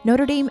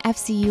 Notre Dame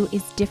FCU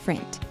is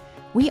different.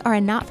 We are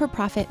a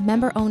not-for-profit,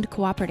 member-owned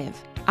cooperative.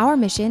 Our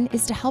mission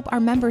is to help our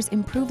members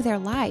improve their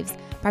lives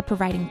by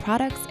providing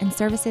products and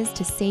services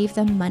to save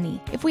them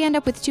money. If we end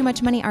up with too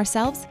much money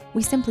ourselves,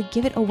 we simply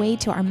give it away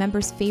to our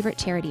members' favorite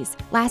charities.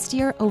 Last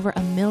year, over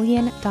 $1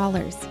 million.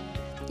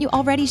 You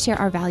already share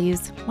our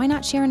values. Why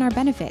not share in our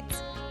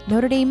benefits?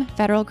 Notre Dame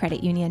Federal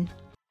Credit Union.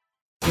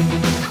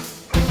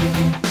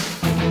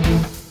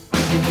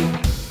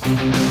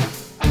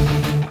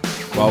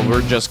 Well,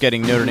 we're just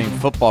getting Notre Dame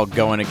football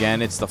going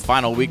again. It's the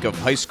final week of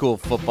high school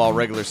football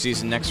regular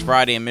season next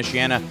Friday in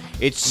Michiana.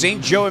 It's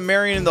St. Joe and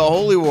Marian in the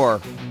Holy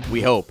War,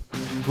 we hope.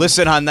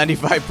 Listen on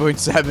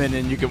 95.7,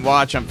 and you can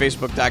watch on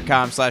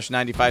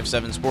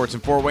Facebook.com/957 Sports.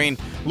 And Fort Wayne,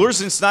 Lures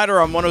and Snyder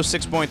on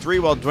 106.3,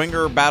 while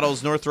Dwinger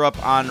battles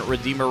Northrop on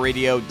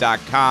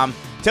RedeemerRadio.com.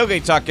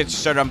 Tailgate Talk gets you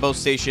started on both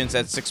stations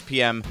at 6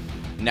 p.m.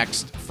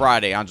 next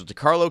Friday. Angelo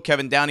DiCarlo,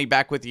 Kevin Downey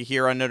back with you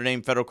here on Notre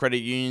Dame Federal Credit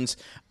Union's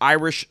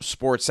Irish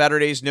Sports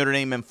Saturdays. Notre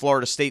Dame and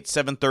Florida State,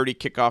 7:30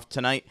 kickoff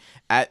tonight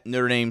at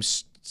Notre Dame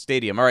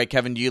Stadium. All right,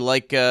 Kevin, do you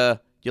like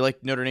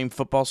Notre Dame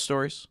football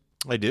stories?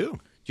 I do.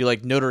 Do you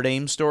like Notre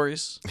Dame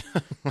stories?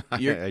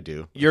 I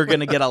do. You're going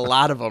to get a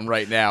lot of them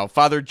right now.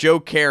 Father Joe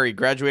Carey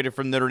graduated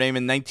from Notre Dame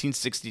in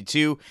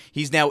 1962.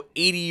 He's now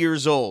 80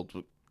 years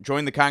old.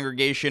 Joined the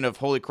Congregation of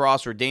Holy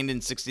Cross, ordained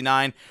in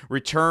 69,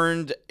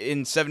 returned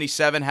in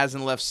 77,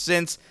 hasn't left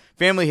since.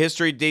 Family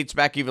history dates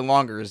back even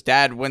longer. His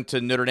dad went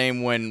to Notre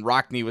Dame when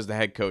Rockne was the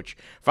head coach.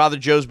 Father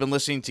Joe's been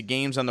listening to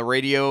games on the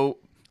radio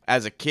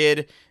as a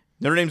kid.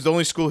 Notre Dame's the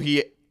only school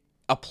he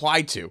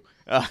applied to.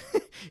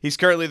 He's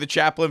currently the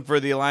chaplain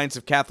for the Alliance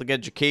of Catholic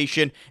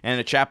Education and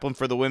a chaplain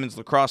for the women's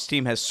lacrosse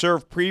team. Has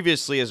served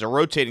previously as a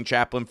rotating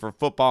chaplain for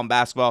football and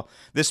basketball.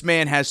 This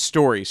man has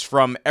stories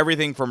from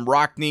everything from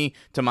Rockne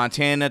to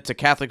Montana to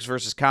Catholics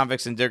versus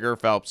convicts and Digger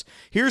Phelps.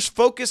 Here's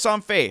Focus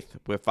on Faith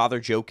with Father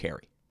Joe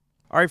Carey.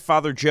 All right,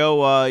 Father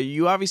Joe,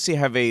 you obviously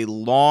have a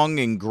long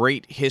and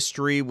great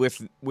history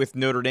with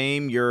Notre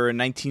Dame. You're a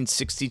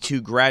 1962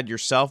 grad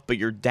yourself, but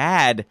your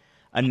dad,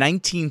 a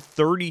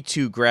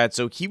 1932 grad,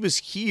 so he was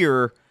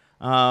here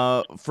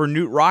for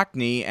Knute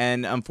Rockne,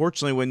 and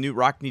unfortunately, when Knute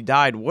Rockne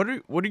died, what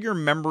are your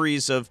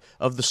memories of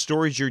the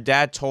stories your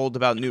dad told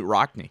about Knute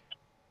Rockne?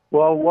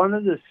 Well, one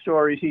of the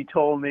stories he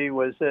told me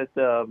was that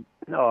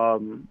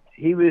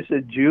he was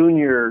a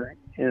junior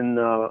in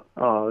the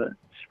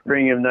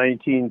spring of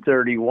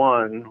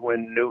 1931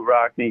 when Knute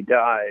Rockne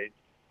died.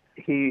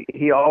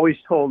 He always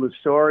told a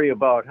story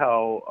about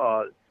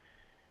how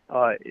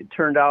it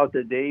turned out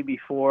the day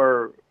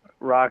before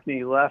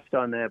Rockne left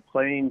on that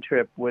plane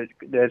trip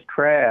that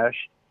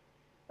crashed.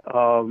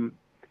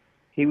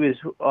 He was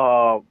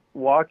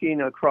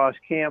walking across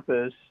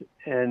campus,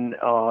 and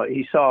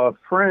he saw a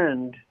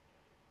friend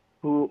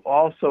who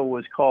also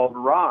was called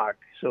Rock.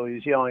 So he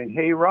was yelling,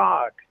 "Hey,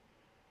 Rock!"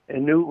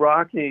 And Knute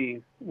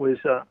Rockne was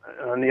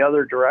on the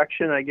other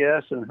direction, I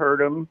guess, and heard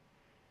him.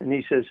 And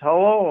he says,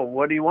 "Hello,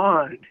 what do you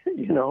want?"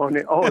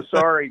 And "Oh,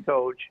 sorry,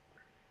 Coach."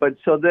 But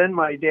so then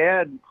my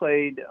dad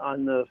played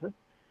on the.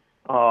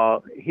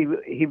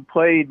 He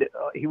played.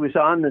 He was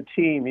on the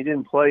team. He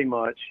didn't play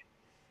much.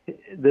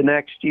 The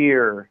next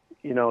year,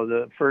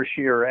 the first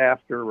year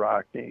after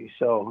Rockne.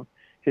 So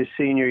his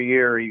senior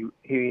year,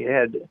 he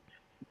had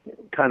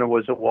kind of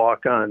was a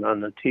walk-on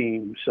on the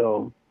team.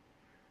 So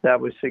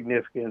that was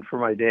significant for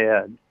my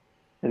dad,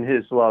 and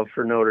his love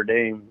for Notre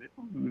Dame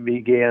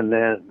began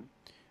then.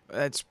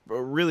 That's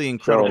a really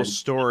incredible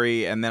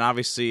story. And then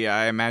obviously,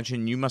 I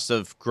imagine you must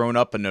have grown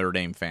up a Notre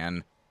Dame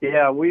fan.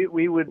 Yeah, we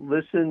would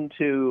listen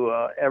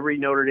to every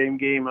Notre Dame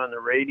game on the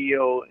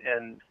radio,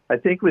 and I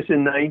think it was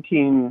in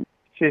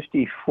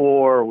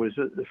 1954 was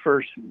the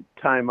first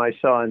time I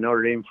saw a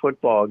Notre Dame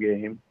football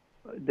game.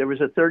 There was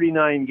a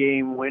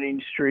 39-game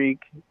winning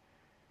streak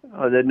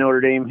that Notre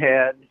Dame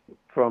had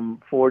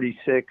from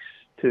 46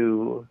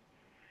 to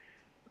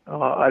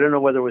I don't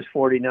know whether it was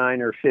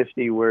 49 or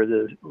 50 where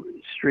the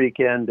streak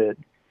ended.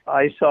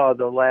 I saw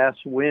the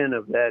last win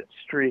of that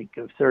streak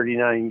of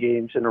 39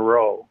 games in a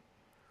row.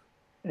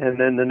 And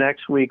then the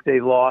next week they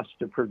lost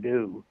to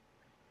Purdue.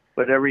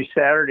 But every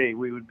Saturday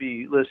we would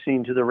be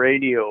listening to the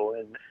radio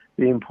and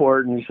the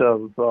importance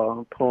of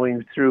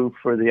pulling through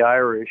for the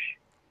Irish.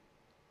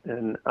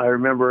 And I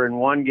remember in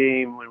one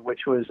game,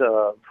 which was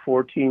a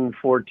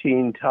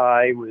 14-14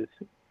 tie with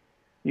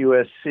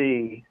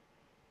USC,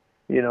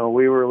 you know,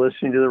 we were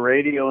listening to the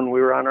radio and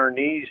we were on our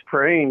knees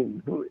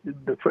praying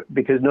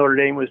because Notre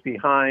Dame was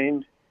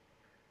behind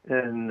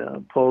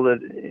and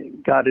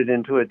got it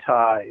into a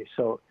tie.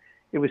 So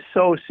it was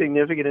so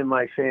significant in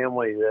my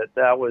family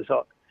that was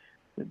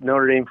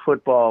Notre Dame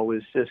football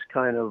was just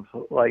kind of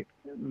like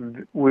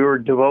we were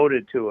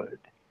devoted to it,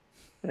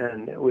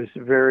 and it was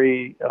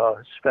very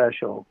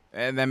special.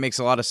 And that makes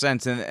a lot of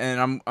sense.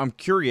 And I'm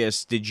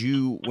curious,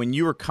 when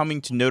you were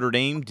coming to Notre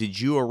Dame, did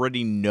you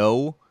already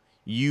know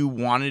you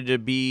wanted to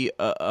be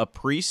a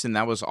priest, and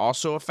that was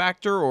also a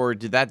factor, or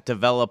did that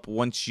develop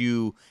once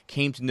you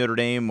came to Notre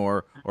Dame,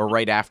 or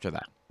right after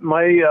that?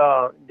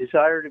 My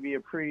desire to be a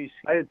priest,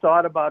 I had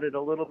thought about it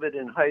a little bit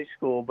in high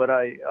school, but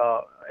I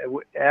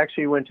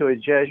actually went to a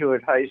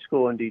Jesuit high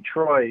school in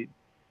Detroit,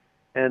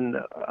 and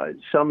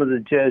some of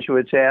the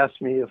Jesuits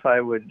asked me if I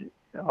would,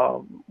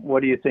 what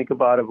do you think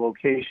about a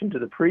vocation to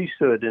the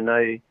priesthood? And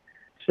I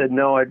said,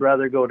 no, I'd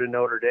rather go to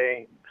Notre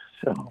Dame.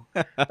 So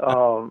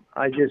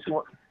I just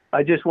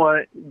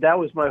wanted, that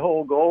was my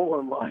whole goal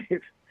in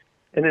life.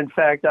 And in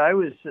fact, I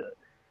was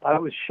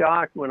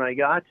shocked when I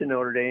got to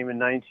Notre Dame in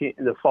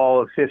the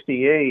fall of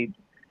 '58,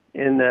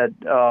 in that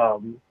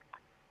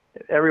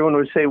everyone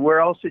would say, "Where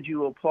else did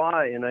you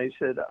apply?" And I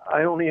said,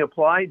 "I only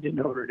applied to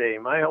Notre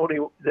Dame.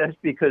 That's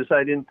because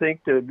I didn't think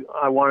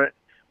I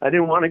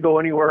didn't want to go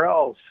anywhere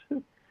else."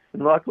 And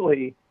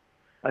luckily,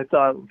 I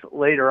thought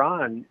later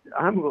on,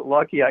 I'm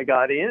lucky I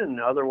got in.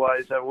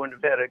 Otherwise, I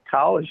wouldn't have had a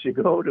college to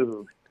go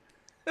to.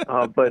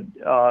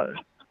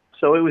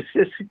 So it was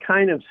just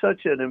kind of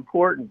such an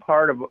important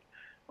part of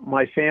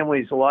my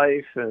family's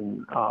life,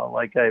 and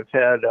like I've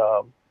had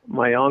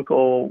my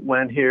uncle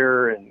went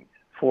here, and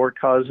 4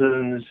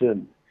 cousins,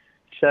 and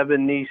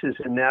 7 nieces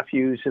and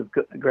nephews have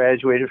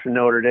graduated from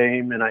Notre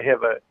Dame, and I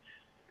have a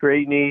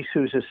great niece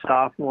who's a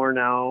sophomore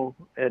now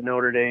at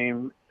Notre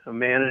Dame, a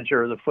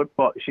manager of the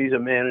football. She's a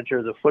manager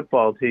of the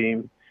football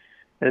team,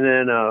 and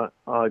then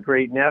a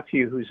great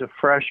nephew who's a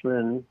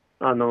freshman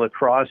on the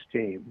lacrosse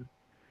team.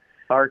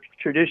 Our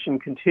tradition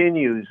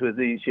continues with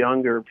these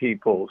younger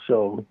people,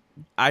 so.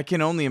 I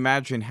can only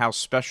imagine how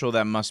special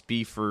that must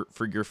be for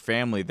your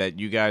family, that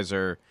you guys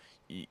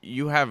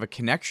you have a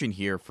connection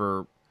here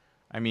for,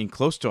 I mean,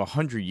 close to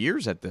 100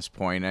 years at this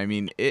point. I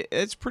mean,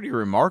 it's pretty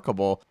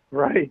remarkable.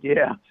 Right,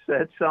 yeah,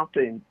 that's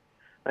something.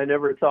 I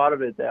never thought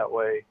of it that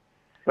way.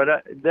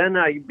 But then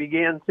I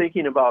began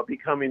thinking about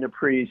becoming a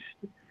priest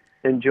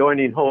and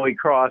joining Holy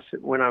Cross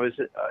when I was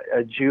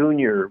a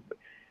junior.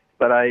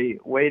 But I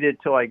waited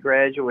till I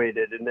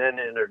graduated and then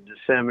entered the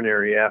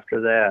seminary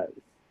after that.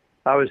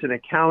 I was an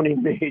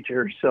accounting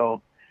major,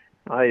 so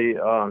I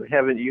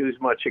haven't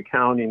used much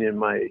accounting in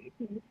my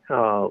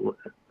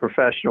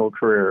professional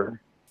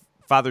career.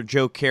 Father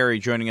Joe Carey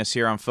joining us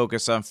here on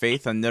Focus on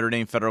Faith on Notre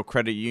Dame Federal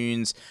Credit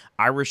Union's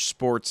Irish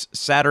Sports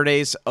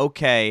Saturdays.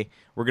 Okay,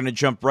 we're going to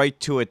jump right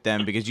to it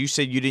then, because you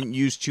said you didn't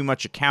use too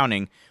much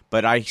accounting,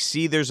 but I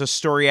see there's a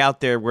story out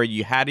there where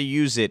you had to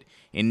use it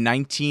in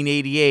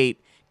 1988,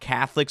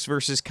 Catholics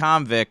versus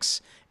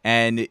convicts,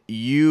 and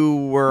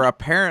you were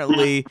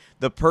apparently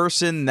the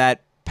person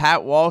that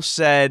Pat Walsh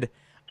said,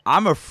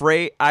 I'm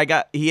afraid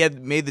he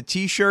had made the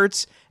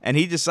T-shirts, and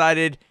he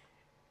decided,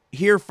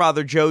 here,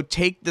 Father Joe,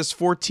 take this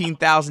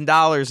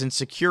 $14,000 and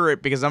secure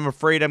it because I'm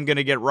afraid I'm going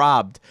to get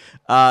robbed.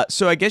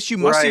 So I guess you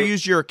must have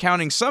used your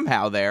accounting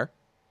somehow there.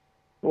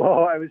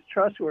 Well, I was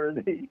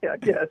trustworthy. I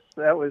guess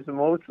that was the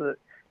most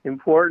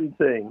important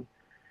thing.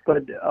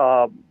 But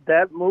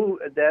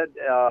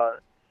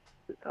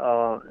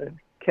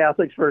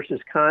Catholics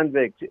versus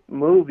Convict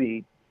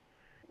movie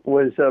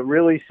was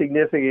really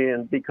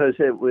significant because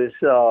it was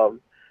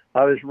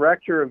I was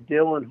rector of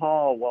Dillon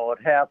Hall while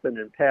it happened,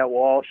 and Pat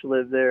Walsh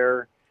lived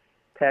there.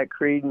 Pat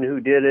Creedon, who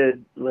did it,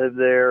 lived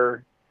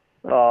there.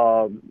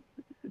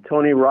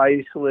 Tony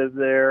Rice lived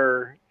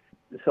there.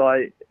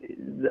 So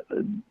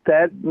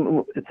that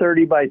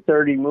 30 by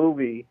 30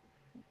 movie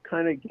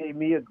kind of gave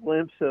me a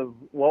glimpse of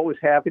what was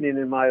happening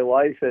in my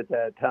life at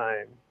that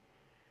time.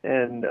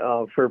 And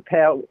for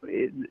Pat,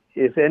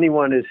 if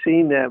anyone has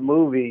seen that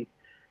movie,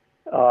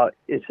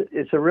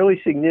 it's a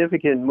really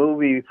significant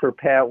movie for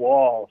Pat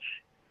Walsh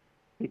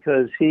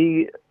because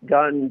he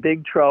got in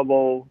big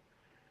trouble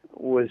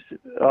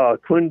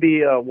couldn't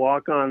be a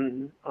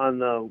walk-on on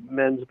the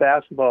men's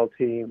basketball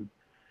team.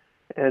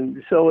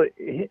 And so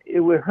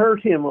it would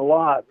hurt him a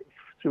lot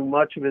through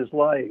much of his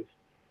life.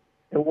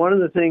 And one of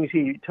the things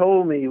he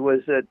told me was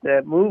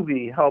that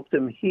movie helped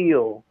him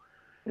heal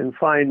and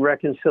find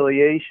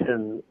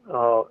reconciliation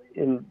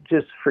in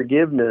just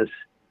forgiveness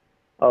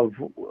of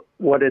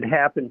what had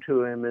happened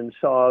to him, and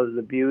saw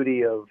the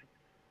beauty of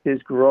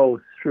his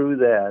growth through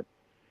that.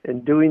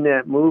 And doing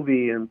that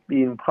movie and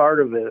being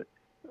part of it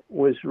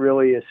was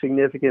really a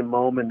significant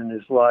moment in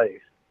his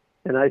life.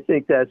 And I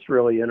think that's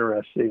really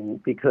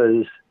interesting,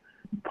 because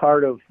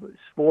part of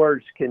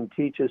sports can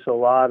teach us a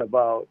lot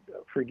about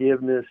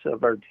forgiveness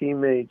of our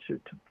teammates, or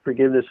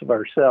forgiveness of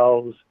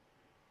ourselves,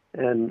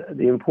 and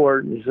the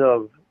importance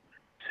of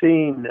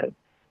seeing that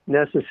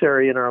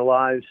necessary in our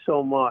lives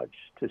so much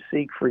to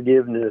seek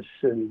forgiveness.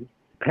 And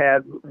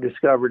Pat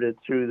discovered it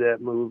through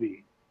that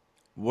movie.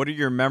 What are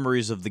your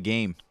memories of the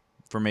game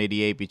from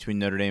 '88 between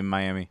Notre Dame and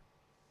Miami?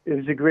 It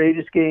was the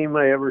greatest game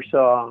I ever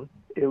saw.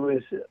 It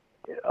was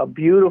a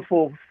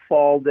beautiful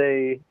fall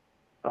day.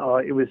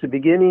 It was the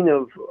beginning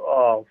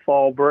of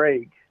fall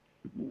break.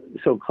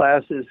 So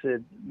classes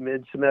had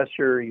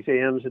mid-semester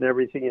exams and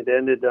everything had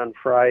ended on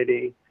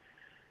Friday.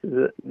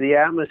 The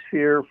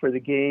atmosphere for the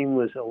game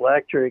was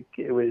electric.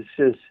 It was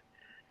just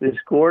this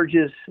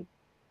gorgeous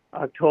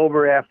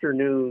October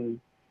afternoon,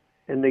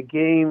 and the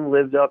game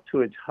lived up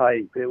to its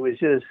hype. It was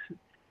just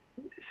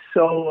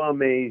so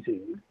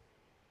amazing.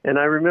 And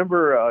I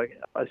remember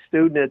a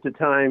student at the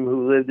time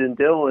who lived in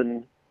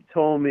Dillon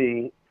told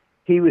me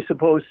he was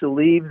supposed to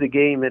leave the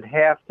game at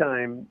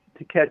halftime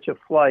to catch a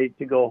flight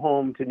to go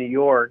home to New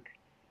York.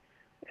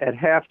 At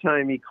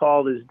halftime, he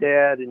called his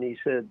dad and he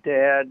said,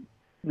 "Dad,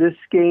 this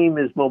game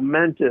is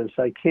momentous.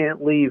 I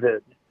can't leave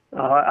it.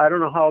 I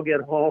don't know how I'll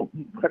get home,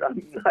 but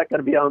I'm not going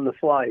to be on the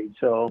flight.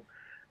 So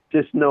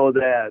just know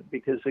that,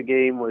 because the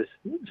game was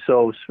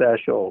so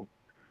special."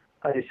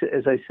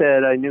 As I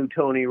said, I knew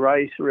Tony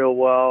Rice real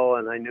well,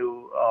 and I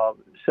knew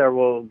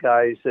several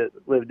guys that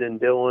lived in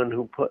Dillon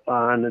who put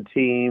on the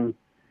team,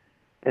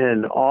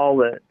 and all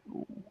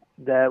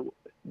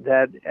that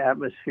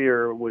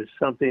atmosphere was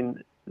something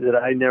that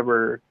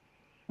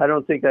I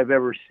don't think I've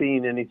ever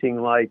seen anything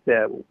like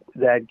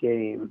that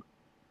game,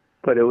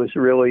 but it was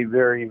really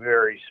very,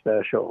 very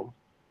special.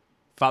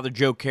 Father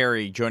Joe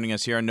Carey joining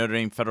us here on Notre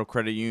Dame Federal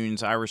Credit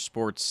Union's Irish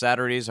Sports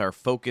Saturdays, our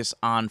Focus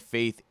on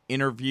Faith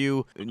interview.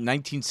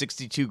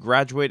 1962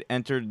 graduate,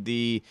 entered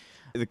the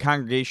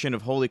Congregation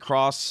of Holy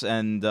Cross,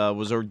 and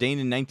was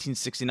ordained in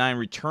 1969,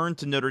 returned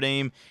to Notre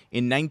Dame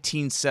in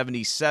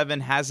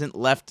 1977, hasn't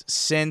left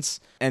since.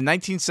 And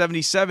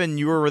 1977,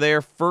 you were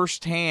there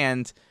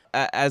firsthand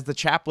as the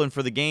chaplain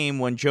for the game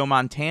when Joe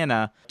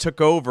Montana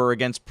took over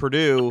against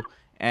Purdue.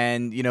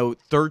 And,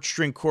 third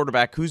string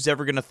quarterback, who's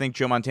ever going to think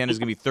Joe Montana is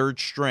going to be third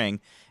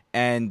string?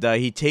 And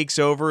he takes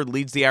over,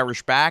 leads the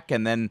Irish back,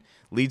 and then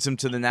leads them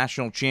to the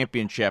national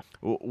championship.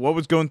 What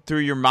was going through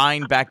your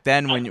mind back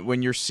then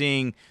when you're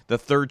seeing the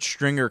third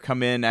stringer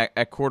come in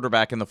at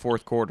quarterback in the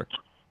fourth quarter?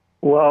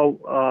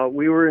 Well,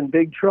 we were in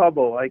big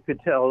trouble. I could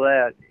tell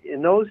that.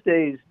 In those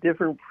days,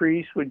 different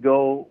priests would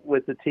go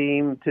with the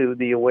team to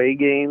the away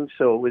game.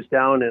 So it was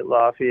down at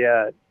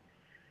Lafayette.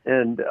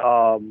 And,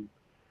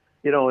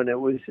 and it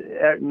was,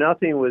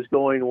 nothing was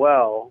going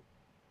well.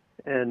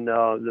 And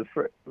the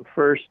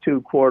first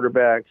two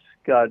quarterbacks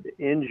got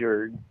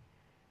injured.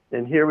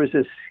 And here was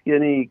this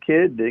skinny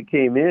kid that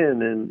came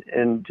in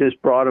and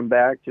just brought him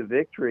back to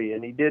victory.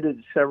 And he did it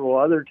several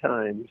other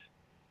times.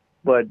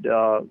 But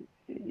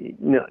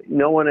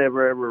no one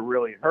ever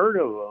really heard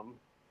of him.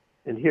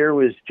 And here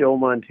was Joe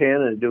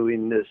Montana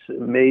doing this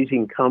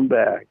amazing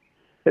comeback.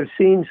 I've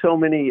seen so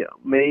many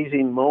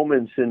amazing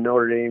moments in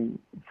Notre Dame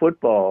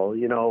football,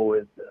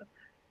 with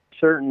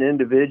certain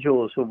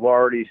individuals who've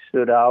already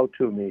stood out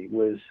to me.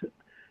 Was,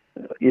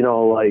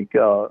 like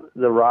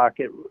the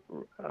Rocket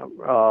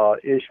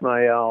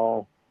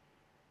Ishmael,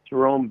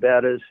 Jerome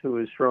Bettis, who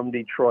is from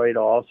Detroit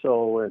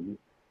also, and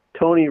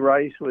Tony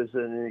Rice was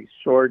an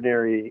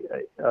extraordinary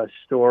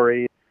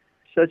story.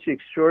 Such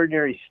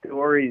extraordinary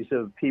stories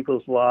of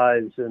people's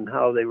lives and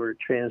how they were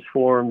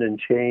transformed and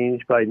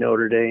changed by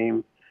Notre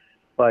Dame,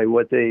 by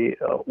what they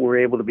were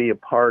able to be a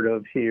part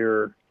of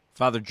here.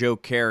 Father Joe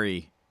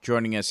Carey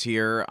joining us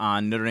here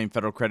on Notre Dame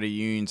Federal Credit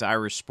Union's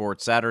Irish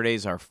Sports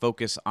Saturdays, our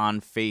Focus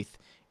on Faith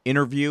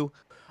interview.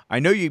 I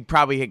know you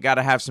probably got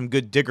to have some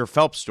good Digger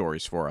Phelps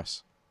stories for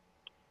us.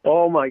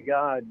 Oh my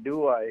God,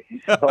 do I?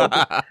 So,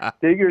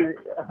 Digger.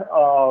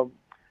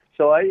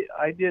 So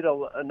I did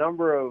a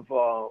number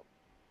of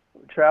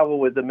travel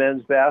with the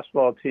men's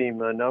basketball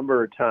team a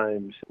number of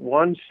times.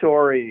 One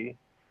story,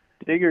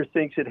 Digger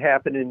thinks it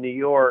happened in New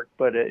York,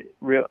 but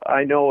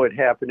I know it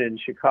happened in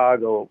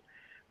Chicago.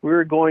 We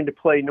were going to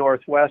play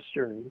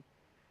Northwestern,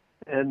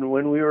 and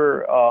when we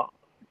were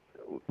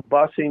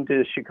busing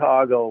to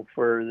Chicago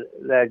for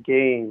that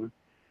game,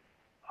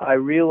 I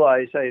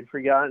realized I had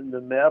forgotten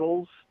the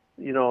medals.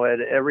 At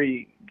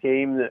every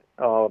game,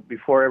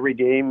 before every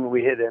game,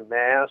 we had a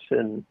mass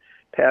and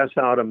pass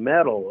out a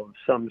medal of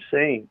some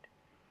saint.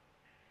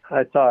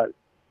 I thought,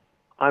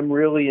 I'm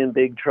really in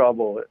big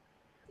trouble.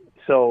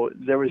 So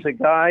there was a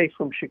guy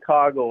from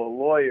Chicago, a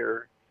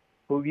lawyer,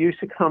 who used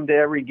to come to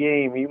every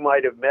game. You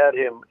might have met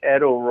him,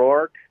 Ed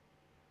O'Rourke.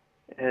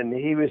 And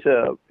he was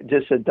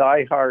just a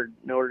diehard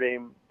Notre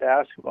Dame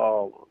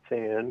basketball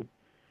fan,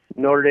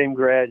 Notre Dame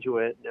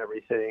graduate and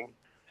everything.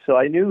 So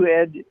I knew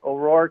Ed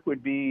O'Rourke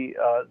would be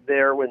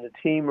there when the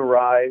team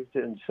arrived.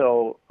 And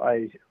so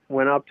I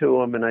went up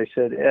to him and I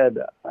said, Ed,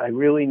 I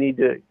really need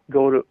to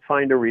go to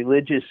find a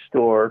religious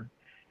store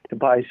to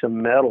buy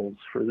some medals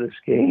for this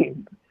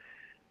game.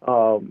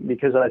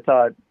 Because I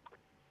thought,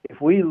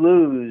 if we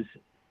lose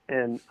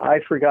and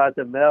I forgot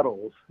the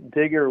medals,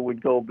 Digger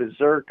would go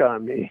berserk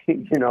on me,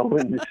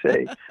 and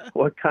say,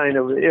 what kind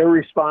of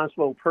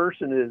irresponsible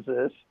person is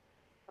this?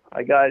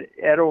 I got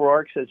Ed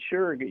O'Rourke said,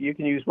 sure, you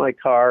can use my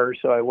car.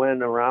 So I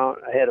went around.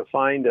 I had to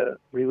find a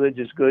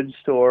religious goods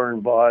store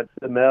and bought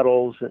the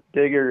medals.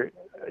 Digger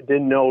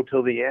didn't know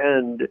till the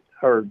end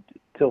or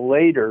till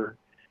later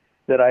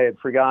that I had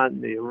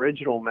forgotten the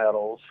original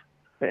medals.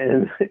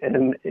 And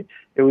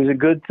it was a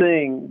good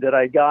thing that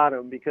I got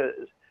them because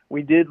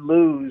we did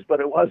lose, but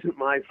it wasn't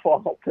my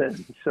fault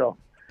then. So,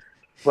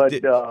 but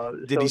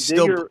did he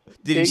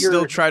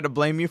still try to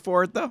blame you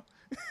for it though?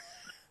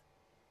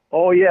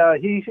 Oh yeah,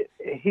 he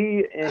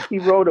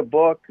wrote a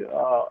book.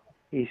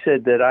 He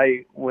said that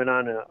I went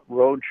on a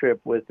road trip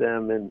with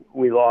them and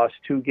we lost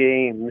 2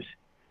 games,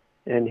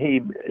 and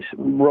he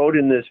wrote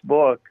in this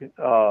book.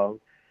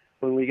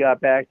 When we got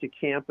back to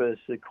campus,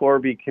 the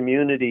Corby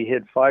community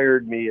had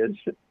fired me as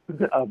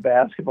a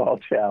basketball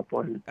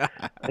chaplain.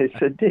 I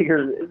said,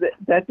 Digger,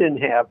 that didn't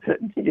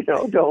happen.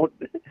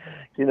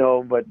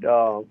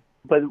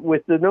 But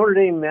with the Notre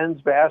Dame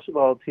men's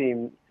basketball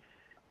team,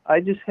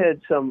 I just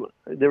had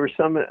there were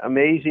some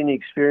amazing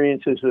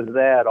experiences with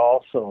that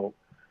also.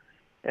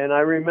 And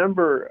I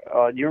remember,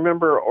 do you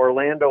remember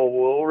Orlando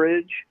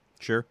Woolridge?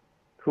 Sure.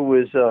 Who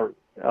was,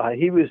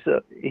 he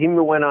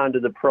went on to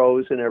the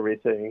pros and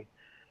everything.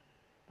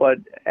 But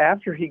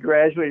after he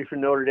graduated from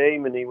Notre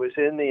Dame and he was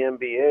in the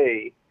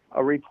NBA,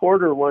 a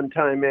reporter one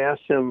time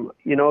asked him,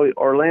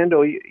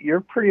 Orlando, you're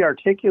pretty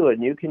articulate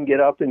and you can get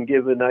up and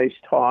give a nice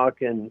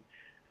talk. And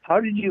how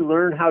did you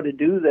learn how to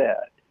do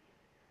that?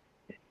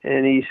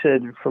 And he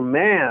said, from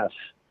Mass.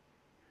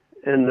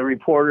 And the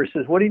reporter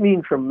says, what do you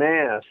mean from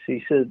Mass?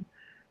 He said,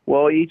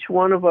 well, each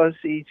one of us,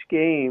 each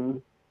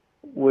game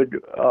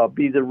would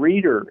be the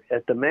reader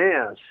at the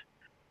Mass.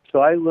 So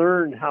I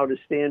learned how to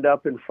stand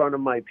up in front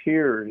of my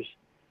peers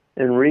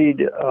and read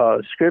a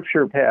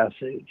scripture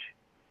passage.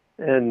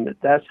 And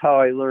that's how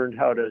I learned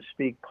how to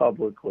speak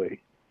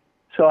publicly.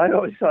 So I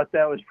always thought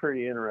that was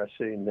pretty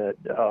interesting that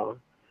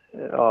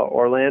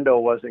Orlando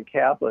wasn't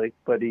Catholic,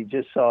 but he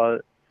just saw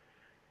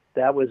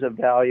that was a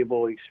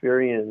valuable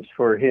experience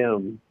for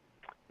him.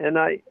 And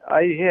I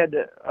had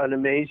an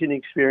amazing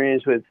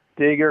experience with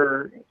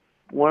Digger,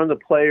 one of the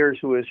players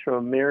who was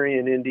from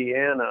Marion,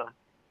 Indiana.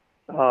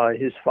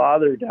 His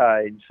father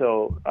died,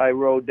 so I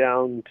rode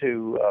down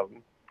to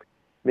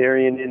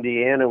Marion,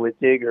 Indiana with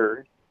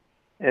Digger,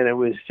 and it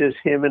was just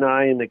him and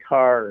I in the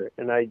car,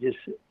 and I just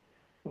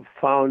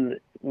found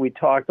we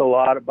talked a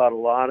lot about a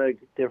lot of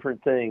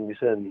different things,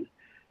 and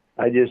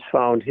I just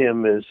found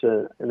him as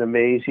an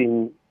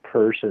amazing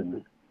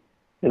person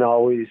and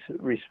always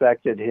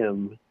respected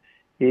him,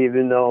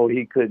 even though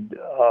he could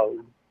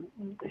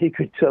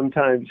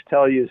sometimes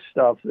tell you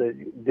stuff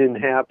that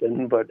didn't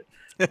happen, but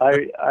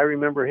I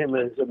remember him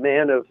as a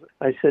man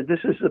I said, this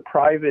is the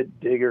private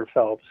Digger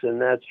Phelps,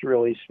 and that's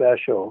really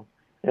special.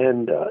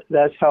 And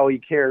that's how he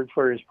cared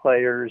for his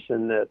players,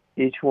 and that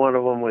each one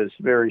of them was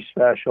very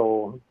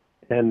special,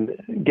 and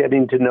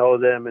getting to know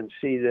them and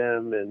see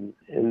them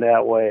in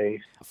that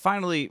way.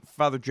 Finally,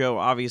 Father Joe,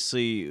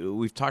 obviously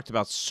we've talked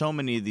about so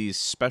many of these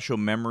special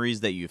memories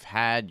that you've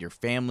had, your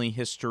family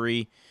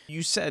history.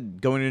 You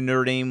said going to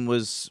Notre Dame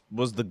was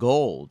the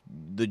goal,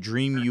 the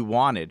dream you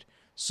wanted.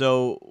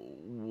 So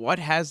what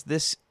has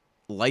this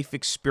life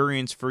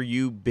experience for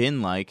you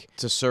been like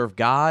to serve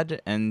God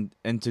and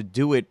to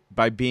do it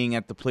by being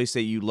at the place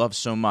that you love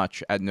so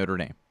much at Notre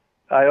Dame?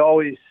 I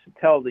always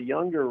tell the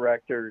younger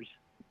rectors,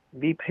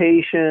 be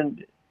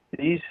patient.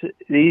 These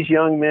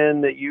young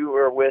men that you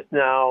are with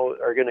now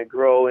are going to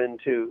grow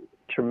into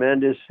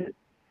tremendous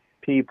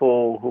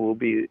people who will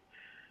be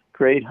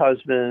great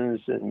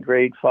husbands and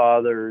great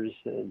fathers.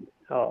 And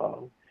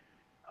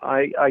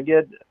I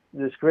get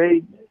this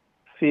great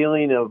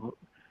feeling of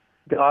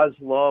God's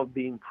love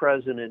being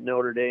present at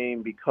Notre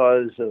Dame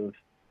because of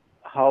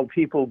how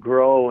people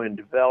grow and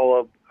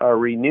develop, are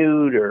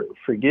renewed or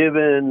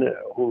forgiven,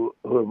 who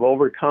have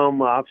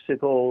overcome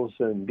obstacles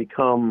and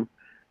become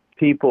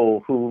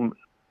people who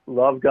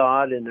love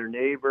God and their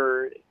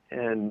neighbor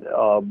and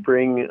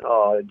bring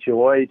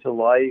joy to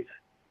life.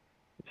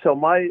 So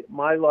my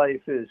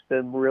life has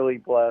been really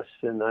blessed,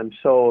 and I'm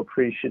so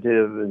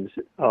appreciative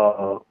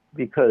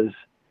because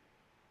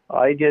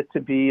I get to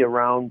be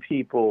around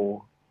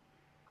people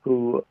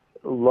who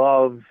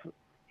love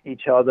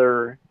each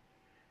other,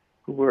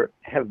 who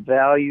have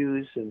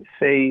values and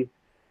faith,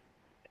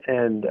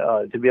 and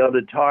to be able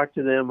to talk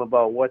to them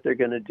about what they're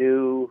going to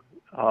do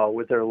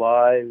with their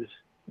lives,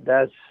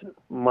 that's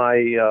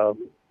my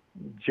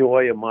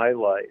joy of my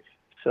life.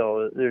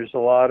 So there's a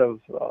lot of,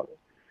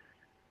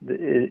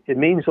 it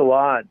means a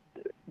lot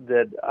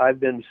that I've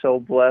been so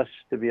blessed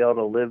to be able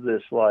to live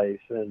this life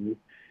and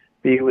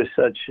be with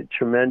such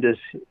tremendous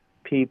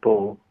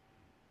people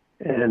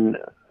and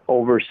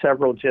over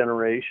several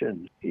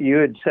generations. You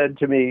had said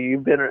to me,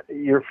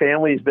 your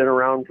family's been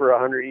around for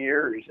 100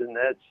 years, and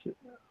that's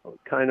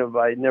kind of,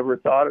 I never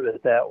thought of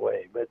it that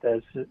way, but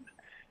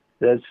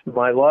that's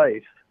my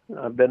life.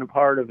 I've been a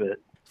part of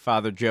it.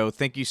 Father Joe,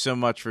 thank you so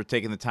much for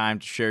taking the time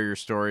to share your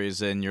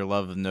stories and your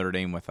love of Notre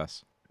Dame with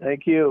us.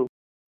 Thank you.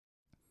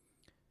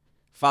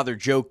 Father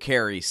Joe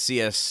Carey,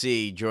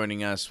 CSC,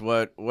 joining us.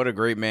 What a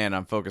great man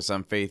on Focus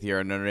on Faith here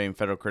on Notre Dame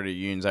Federal Credit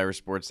Union's Irish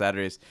Sports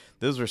Saturdays.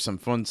 Those were some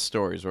fun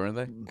stories, weren't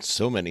they?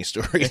 So many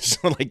stories.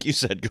 Like you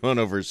said, going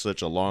over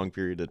such a long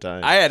period of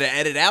time. I had to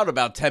edit out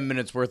about 10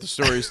 minutes worth of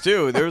stories,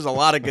 too. There was a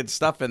lot of good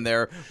stuff in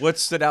there. What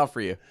stood out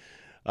for you?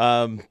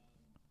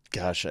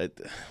 Gosh, I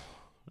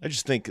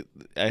just think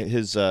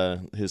his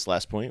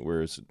last point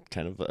was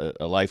kind of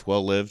a life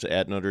well lived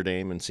at Notre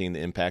Dame and seeing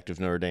the impact of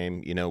Notre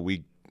Dame. You know,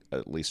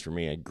 at least for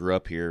me, I grew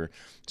up here.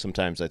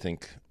 Sometimes I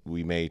think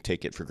we may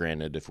take it for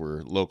granted if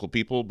we're local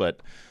people, but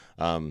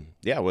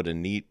yeah, what a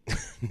neat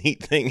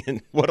thing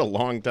and what a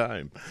long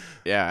time.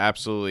 Yeah,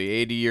 absolutely.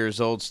 80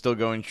 years old, still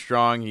going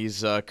strong.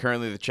 He's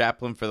currently the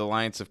chaplain for the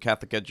Alliance of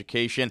Catholic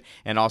Education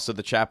and also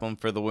the chaplain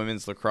for the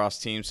women's lacrosse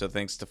team. So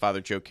thanks to Father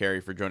Joe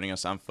Carey for joining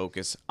us on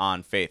Focus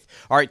on Faith.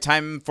 All right,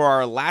 time for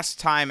our last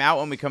time out.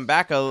 When we come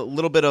back, a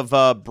little bit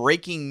of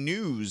breaking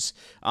news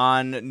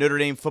on Notre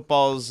Dame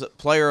football's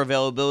player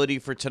availability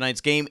for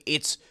tonight's game.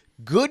 It's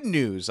good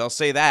news, I'll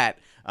say that.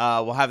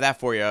 We'll have that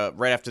for you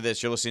right after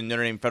this. You're listening to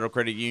Notre Dame Federal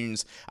Credit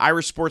Union's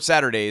Irish Sports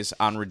Saturdays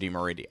on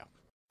Redeemer Radio.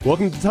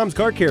 Welcome to Tom's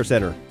Car Care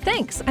Center.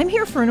 Thanks. I'm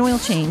here for an oil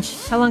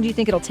change. How long do you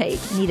think it'll take?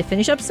 I need to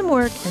finish up some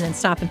work and then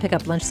stop and pick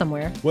up lunch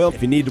somewhere. Well,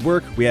 if you need to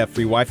work, we have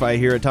free Wi-Fi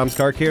here at Tom's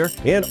Car Care,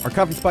 and our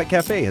Coffee Spot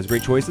Cafe has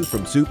great choices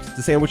from soups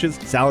to sandwiches,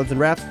 salads and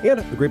wraps, and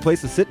a great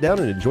place to sit down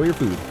and enjoy your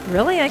food.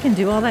 Really? I can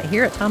do all that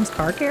here at Tom's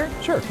Car Care?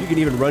 Sure. You can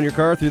even run your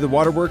car through the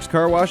Waterworks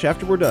car wash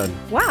after we're done.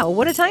 Wow,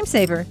 what a time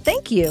saver.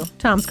 Thank you.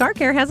 Tom's Car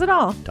Care has it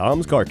all.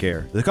 Tom's Car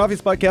Care, the Coffee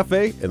Spot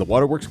Cafe, and the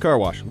Waterworks car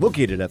wash,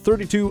 located at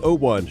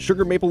 3201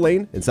 Sugar Maple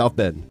Lane in South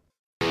Bend.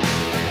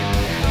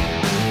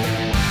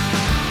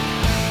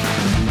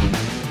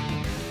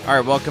 All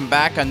right, welcome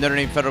back on Notre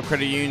Dame Federal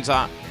Credit Union's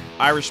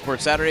Irish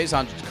Sports Saturdays.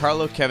 Andre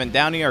DiCarlo, Kevin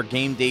Downey, our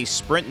game day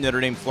sprint, Notre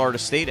Dame, Florida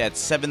State at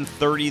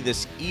 7:30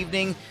 this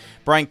evening.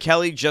 Brian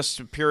Kelly just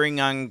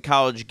appearing on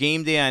College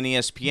Game Day on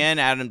ESPN.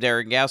 Adam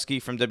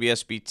Daragowski from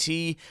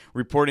WSBT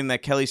reporting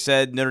that Kelly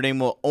said Notre Dame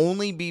will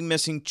only be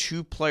missing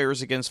 2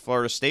 players against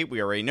Florida State.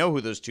 We already know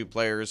who those 2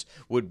 players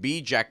would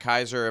be, Jack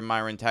Kaiser and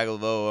Myron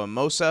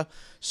Tagovailoa-Amosa.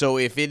 So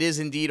if it is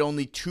indeed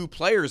only 2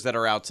 players that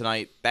are out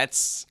tonight,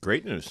 that's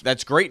great news.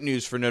 That's great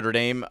news for Notre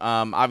Dame.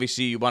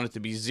 Obviously, you want it to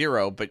be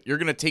 0, but you're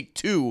going to take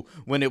 2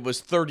 when it was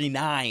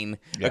 39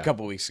 a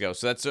couple weeks ago.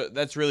 So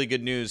that's really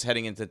good news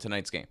heading into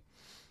tonight's game.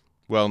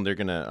 Well, they're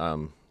going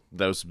to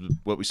that was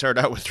what we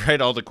started out with, right?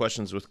 All the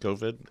questions with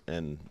COVID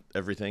and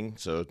everything.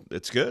 So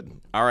it's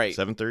good. All right.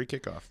 7:30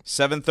 kickoff.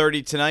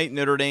 7:30 tonight,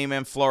 Notre Dame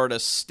and Florida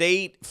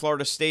State.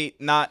 Florida State,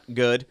 not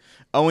good.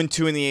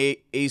 0-2 in the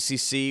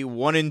ACC,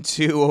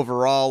 1-2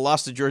 overall.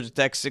 Lost to Georgia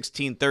Tech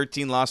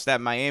 16-13. Lost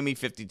at Miami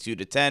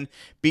 52-10.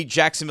 Beat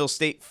Jacksonville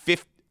State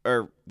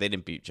they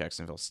didn't beat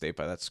Jacksonville State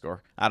by that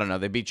score. I don't know.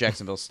 They beat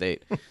Jacksonville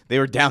State. They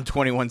were down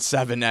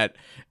 21-7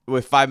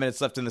 with 5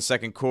 minutes left in the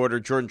second quarter.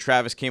 Jordan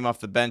Travis came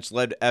off the bench,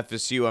 led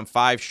FSU on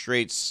 5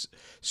 straight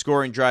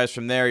scoring drives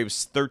from there. He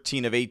was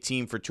 13 of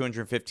 18 for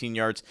 215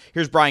 yards.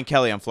 Here's Brian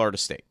Kelly on Florida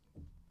State.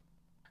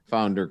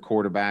 Founder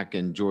quarterback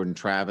and Jordan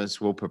Travis.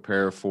 We'll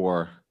prepare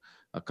for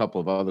a couple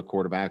of other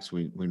quarterbacks.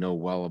 We know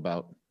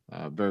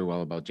very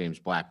well about James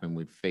Blackman.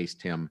 We've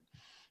faced him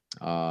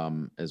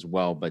as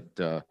well, but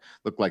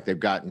look like they've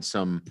gotten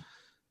some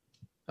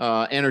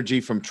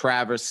energy from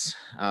Travis,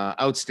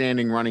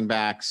 outstanding running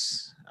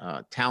backs,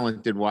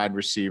 talented wide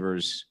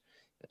receivers,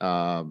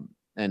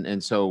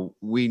 and so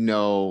we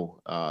know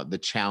the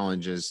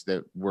challenges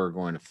that we're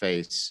going to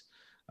face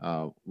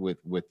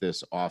with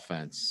this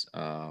offense.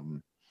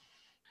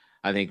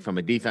 I think from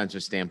a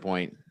defensive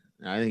standpoint,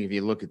 I think if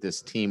you look at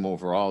this team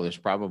overall, there's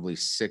probably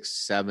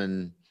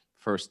 6-7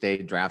 first-day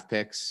draft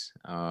picks.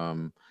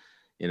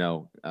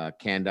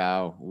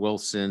 Kandau,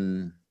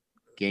 Wilson,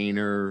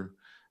 Gaynor,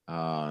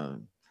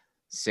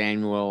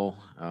 Samuel,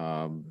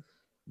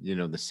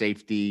 the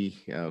safety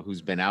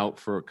who's been out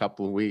for a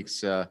couple of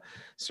weeks,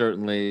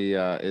 certainly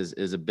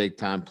is a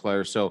big-time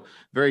player. So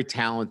very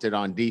talented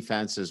on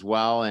defense as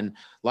well, and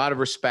a lot of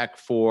respect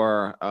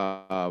for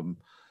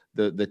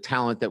the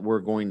talent that we're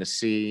going to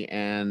see.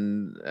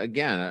 And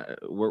again,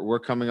 we're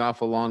coming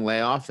off a long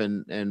layoff,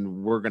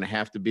 and we're going to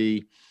have to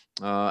be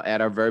at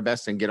our very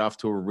best and get off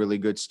to a really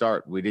good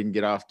start. We didn't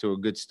get off to a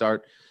good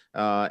start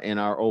in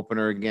our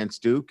opener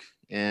against Duke,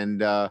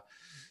 and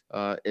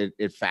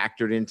it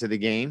factored into the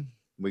game.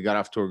 We got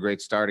off to a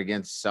great start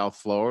against South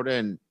Florida,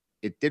 and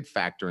it did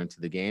factor into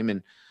the game,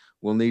 and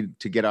we'll need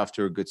to get off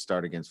to a good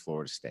start against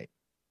Florida State.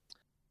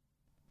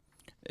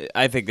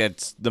 I think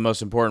that's the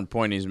most important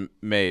point he's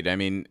made. I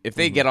mean, if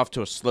they get off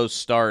to a slow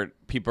start,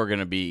 people are going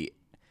to be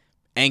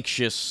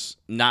anxious,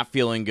 not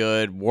feeling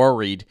good,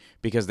 worried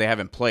because they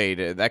haven't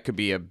played. That could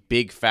be a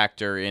big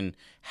factor in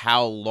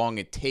how long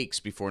it takes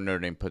before Notre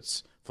Dame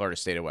puts Florida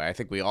State away. I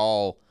think we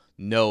all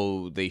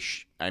know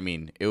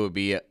it would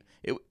be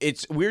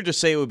it's weird to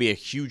say it would be a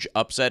huge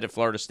upset if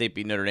Florida State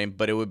beat Notre Dame,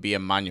 but it would be a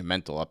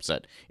monumental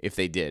upset if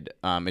they did.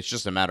 It's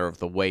just a matter of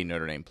the way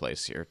Notre Dame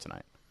plays here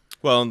tonight.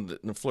 Well,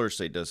 Florida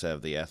State does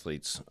have the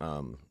athletes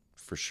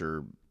for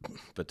sure,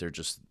 but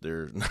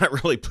they're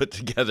not really put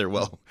together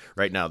well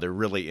right now. They're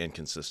really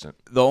inconsistent.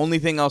 The only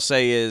thing I'll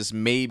say is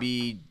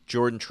maybe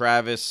Jordan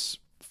Travis,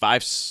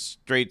 5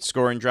 straight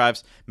scoring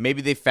drives.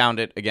 Maybe they found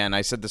it. Again,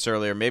 I said this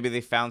earlier. Maybe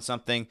they found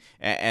something,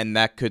 and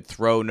that could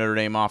throw Notre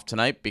Dame off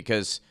tonight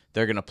because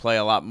they're going to play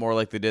a lot more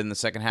like they did in the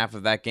second half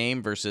of that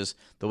game versus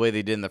the way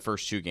they did in the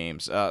first 2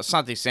 games.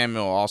 Asante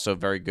Samuel, also a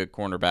very good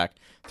cornerback.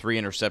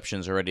 3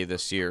 interceptions already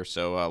this year,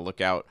 so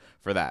look out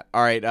for that.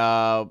 All right,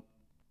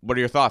 what are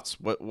your thoughts?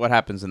 What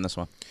happens in this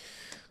one?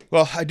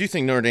 Well, I do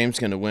think Notre Dame's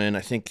going to win.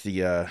 I think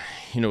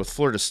with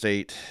Florida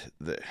State,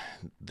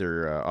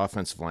 their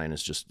offensive line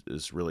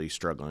is really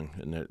struggling,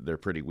 and they're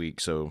pretty weak.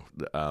 So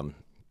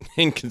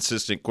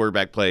inconsistent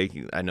quarterback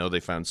play. I know they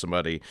found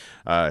somebody.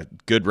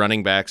 Good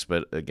running backs,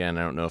 but again,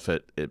 I don't know if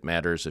it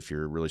matters if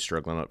you're really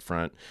struggling up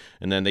front.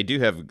 And then they do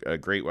have a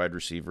great wide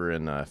receiver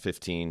in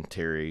 15,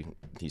 Terry.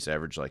 He's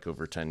averaged like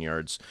over 10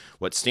 yards.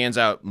 What stands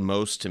out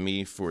most to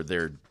me for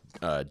their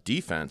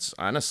defense,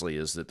 honestly,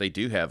 is that they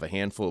do have a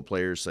handful of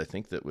players I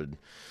think that would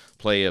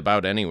play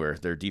about anywhere.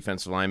 Their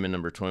defensive lineman,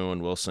 number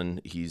 21,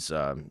 Wilson, he's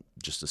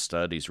just a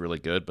stud. He's really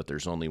good, but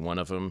there's only one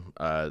of them.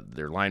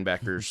 Their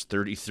linebackers,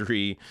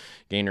 33,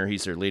 Gaynor,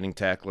 he's their leading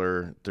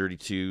tackler.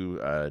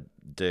 32,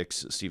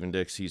 Stephen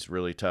Dix, he's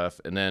really tough.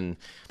 And then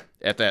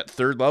at that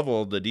third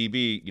level, the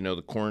DB,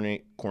 the corner,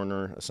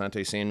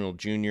 Asante Samuel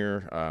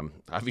Jr.,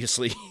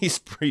 obviously he's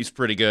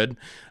pretty good.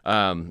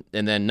 And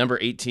then number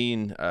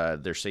 18,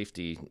 their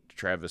safety,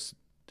 Travis,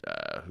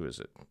 who is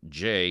it?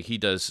 Jay, he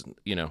does,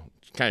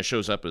 kind of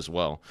shows up as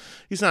well.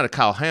 He's not a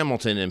Kyle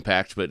Hamilton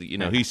impact, but,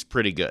 he's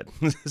pretty good.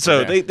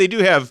 So they do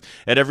have,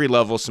 at every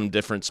level, some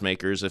difference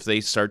makers. If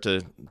they start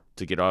to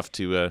get off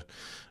to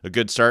a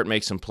good start,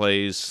 make some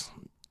plays,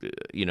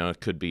 it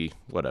could be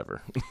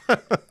whatever.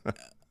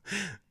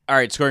 All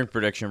right, scoring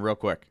prediction real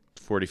quick.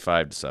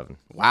 45-7.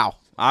 Wow.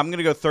 I'm going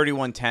to go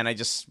 31-10. I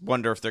just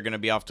wonder if they're going to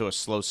be off to a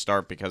slow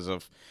start because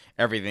of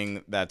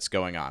everything that's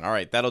going on. All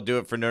right, that'll do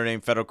it for Notre Dame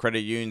Federal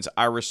Credit Union's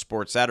Irish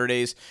Sports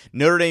Saturdays.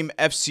 Notre Dame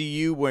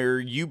FCU, where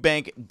you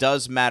bank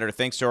does matter.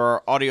 Thanks to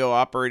our audio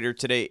operator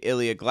today,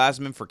 Ilya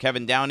Glasman. For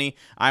Kevin Downey,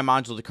 I'm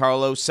Angelo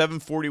DiCarlo.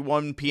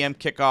 7:41 p.m.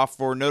 kickoff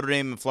for Notre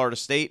Dame and Florida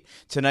State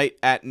tonight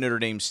at Notre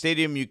Dame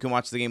Stadium. You can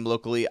watch the game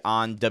locally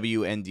on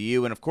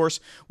WNDU. And, of course,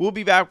 we'll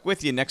be back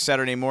with you next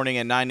Saturday morning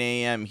at 9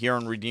 a.m. here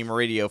on Redeemer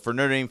Radio for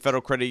Notre Dame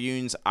Federal Credit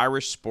Union's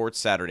Irish Sports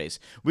Saturdays.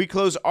 We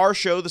close our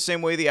show the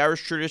same way the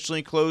Irish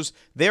traditionally close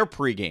their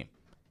pregame,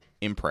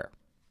 in prayer.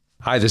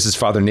 Hi, this is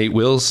Father Nate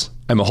Wills.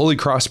 I'm a Holy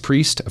Cross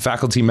priest, a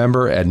faculty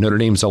member at Notre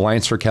Dame's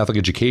Alliance for Catholic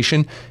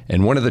Education,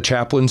 and one of the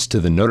chaplains to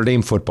the Notre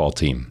Dame football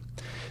team.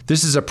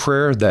 This is a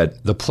prayer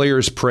that the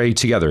players pray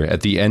together at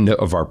the end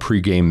of our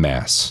pregame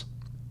Mass.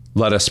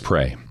 Let us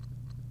pray.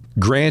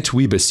 Grant,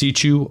 we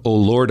beseech you, O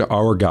Lord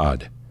our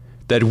God,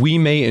 that we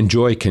may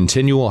enjoy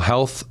continual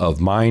health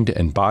of mind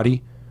and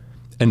body,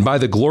 and by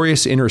the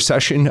glorious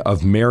intercession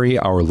of Mary,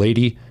 Our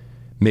Lady,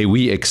 may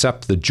we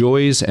accept the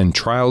joys and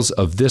trials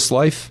of this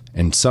life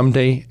and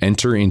someday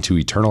enter into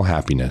eternal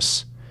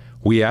happiness.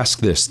 We ask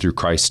this through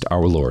Christ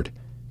our Lord.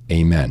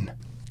 Amen.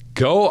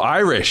 Go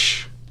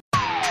Irish!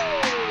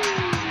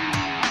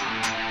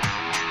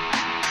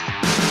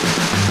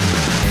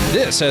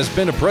 This has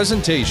been a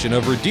presentation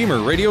of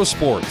Redeemer Radio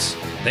Sports.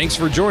 Thanks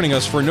for joining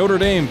us for Notre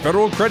Dame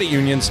Federal Credit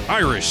Union's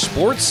Irish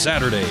Sports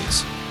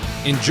Saturdays.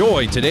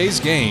 Enjoy today's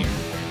game.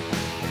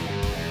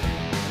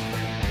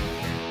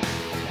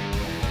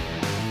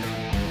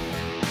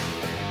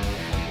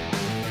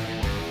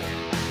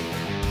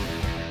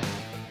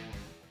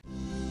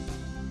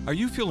 Are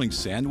you feeling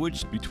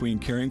sandwiched between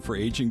caring for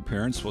aging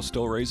parents while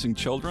still raising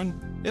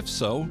children? If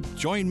so,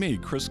 join me,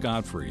 Chris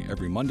Godfrey,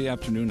 every Monday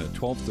afternoon at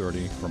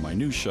 12:30 for my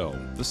new show,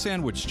 The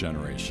Sandwich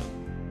Generation.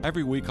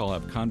 Every week I'll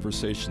have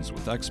conversations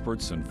with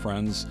experts and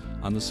friends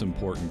on this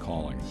important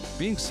calling.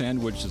 Being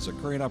sandwiched is a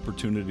great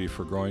opportunity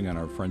for growing in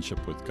our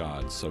friendship with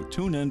God, so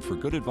tune in for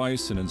good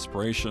advice and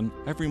inspiration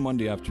every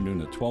Monday afternoon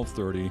at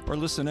 12:30 or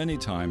listen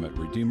anytime at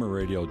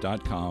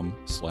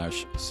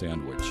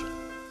redeemerradio.com/sandwich.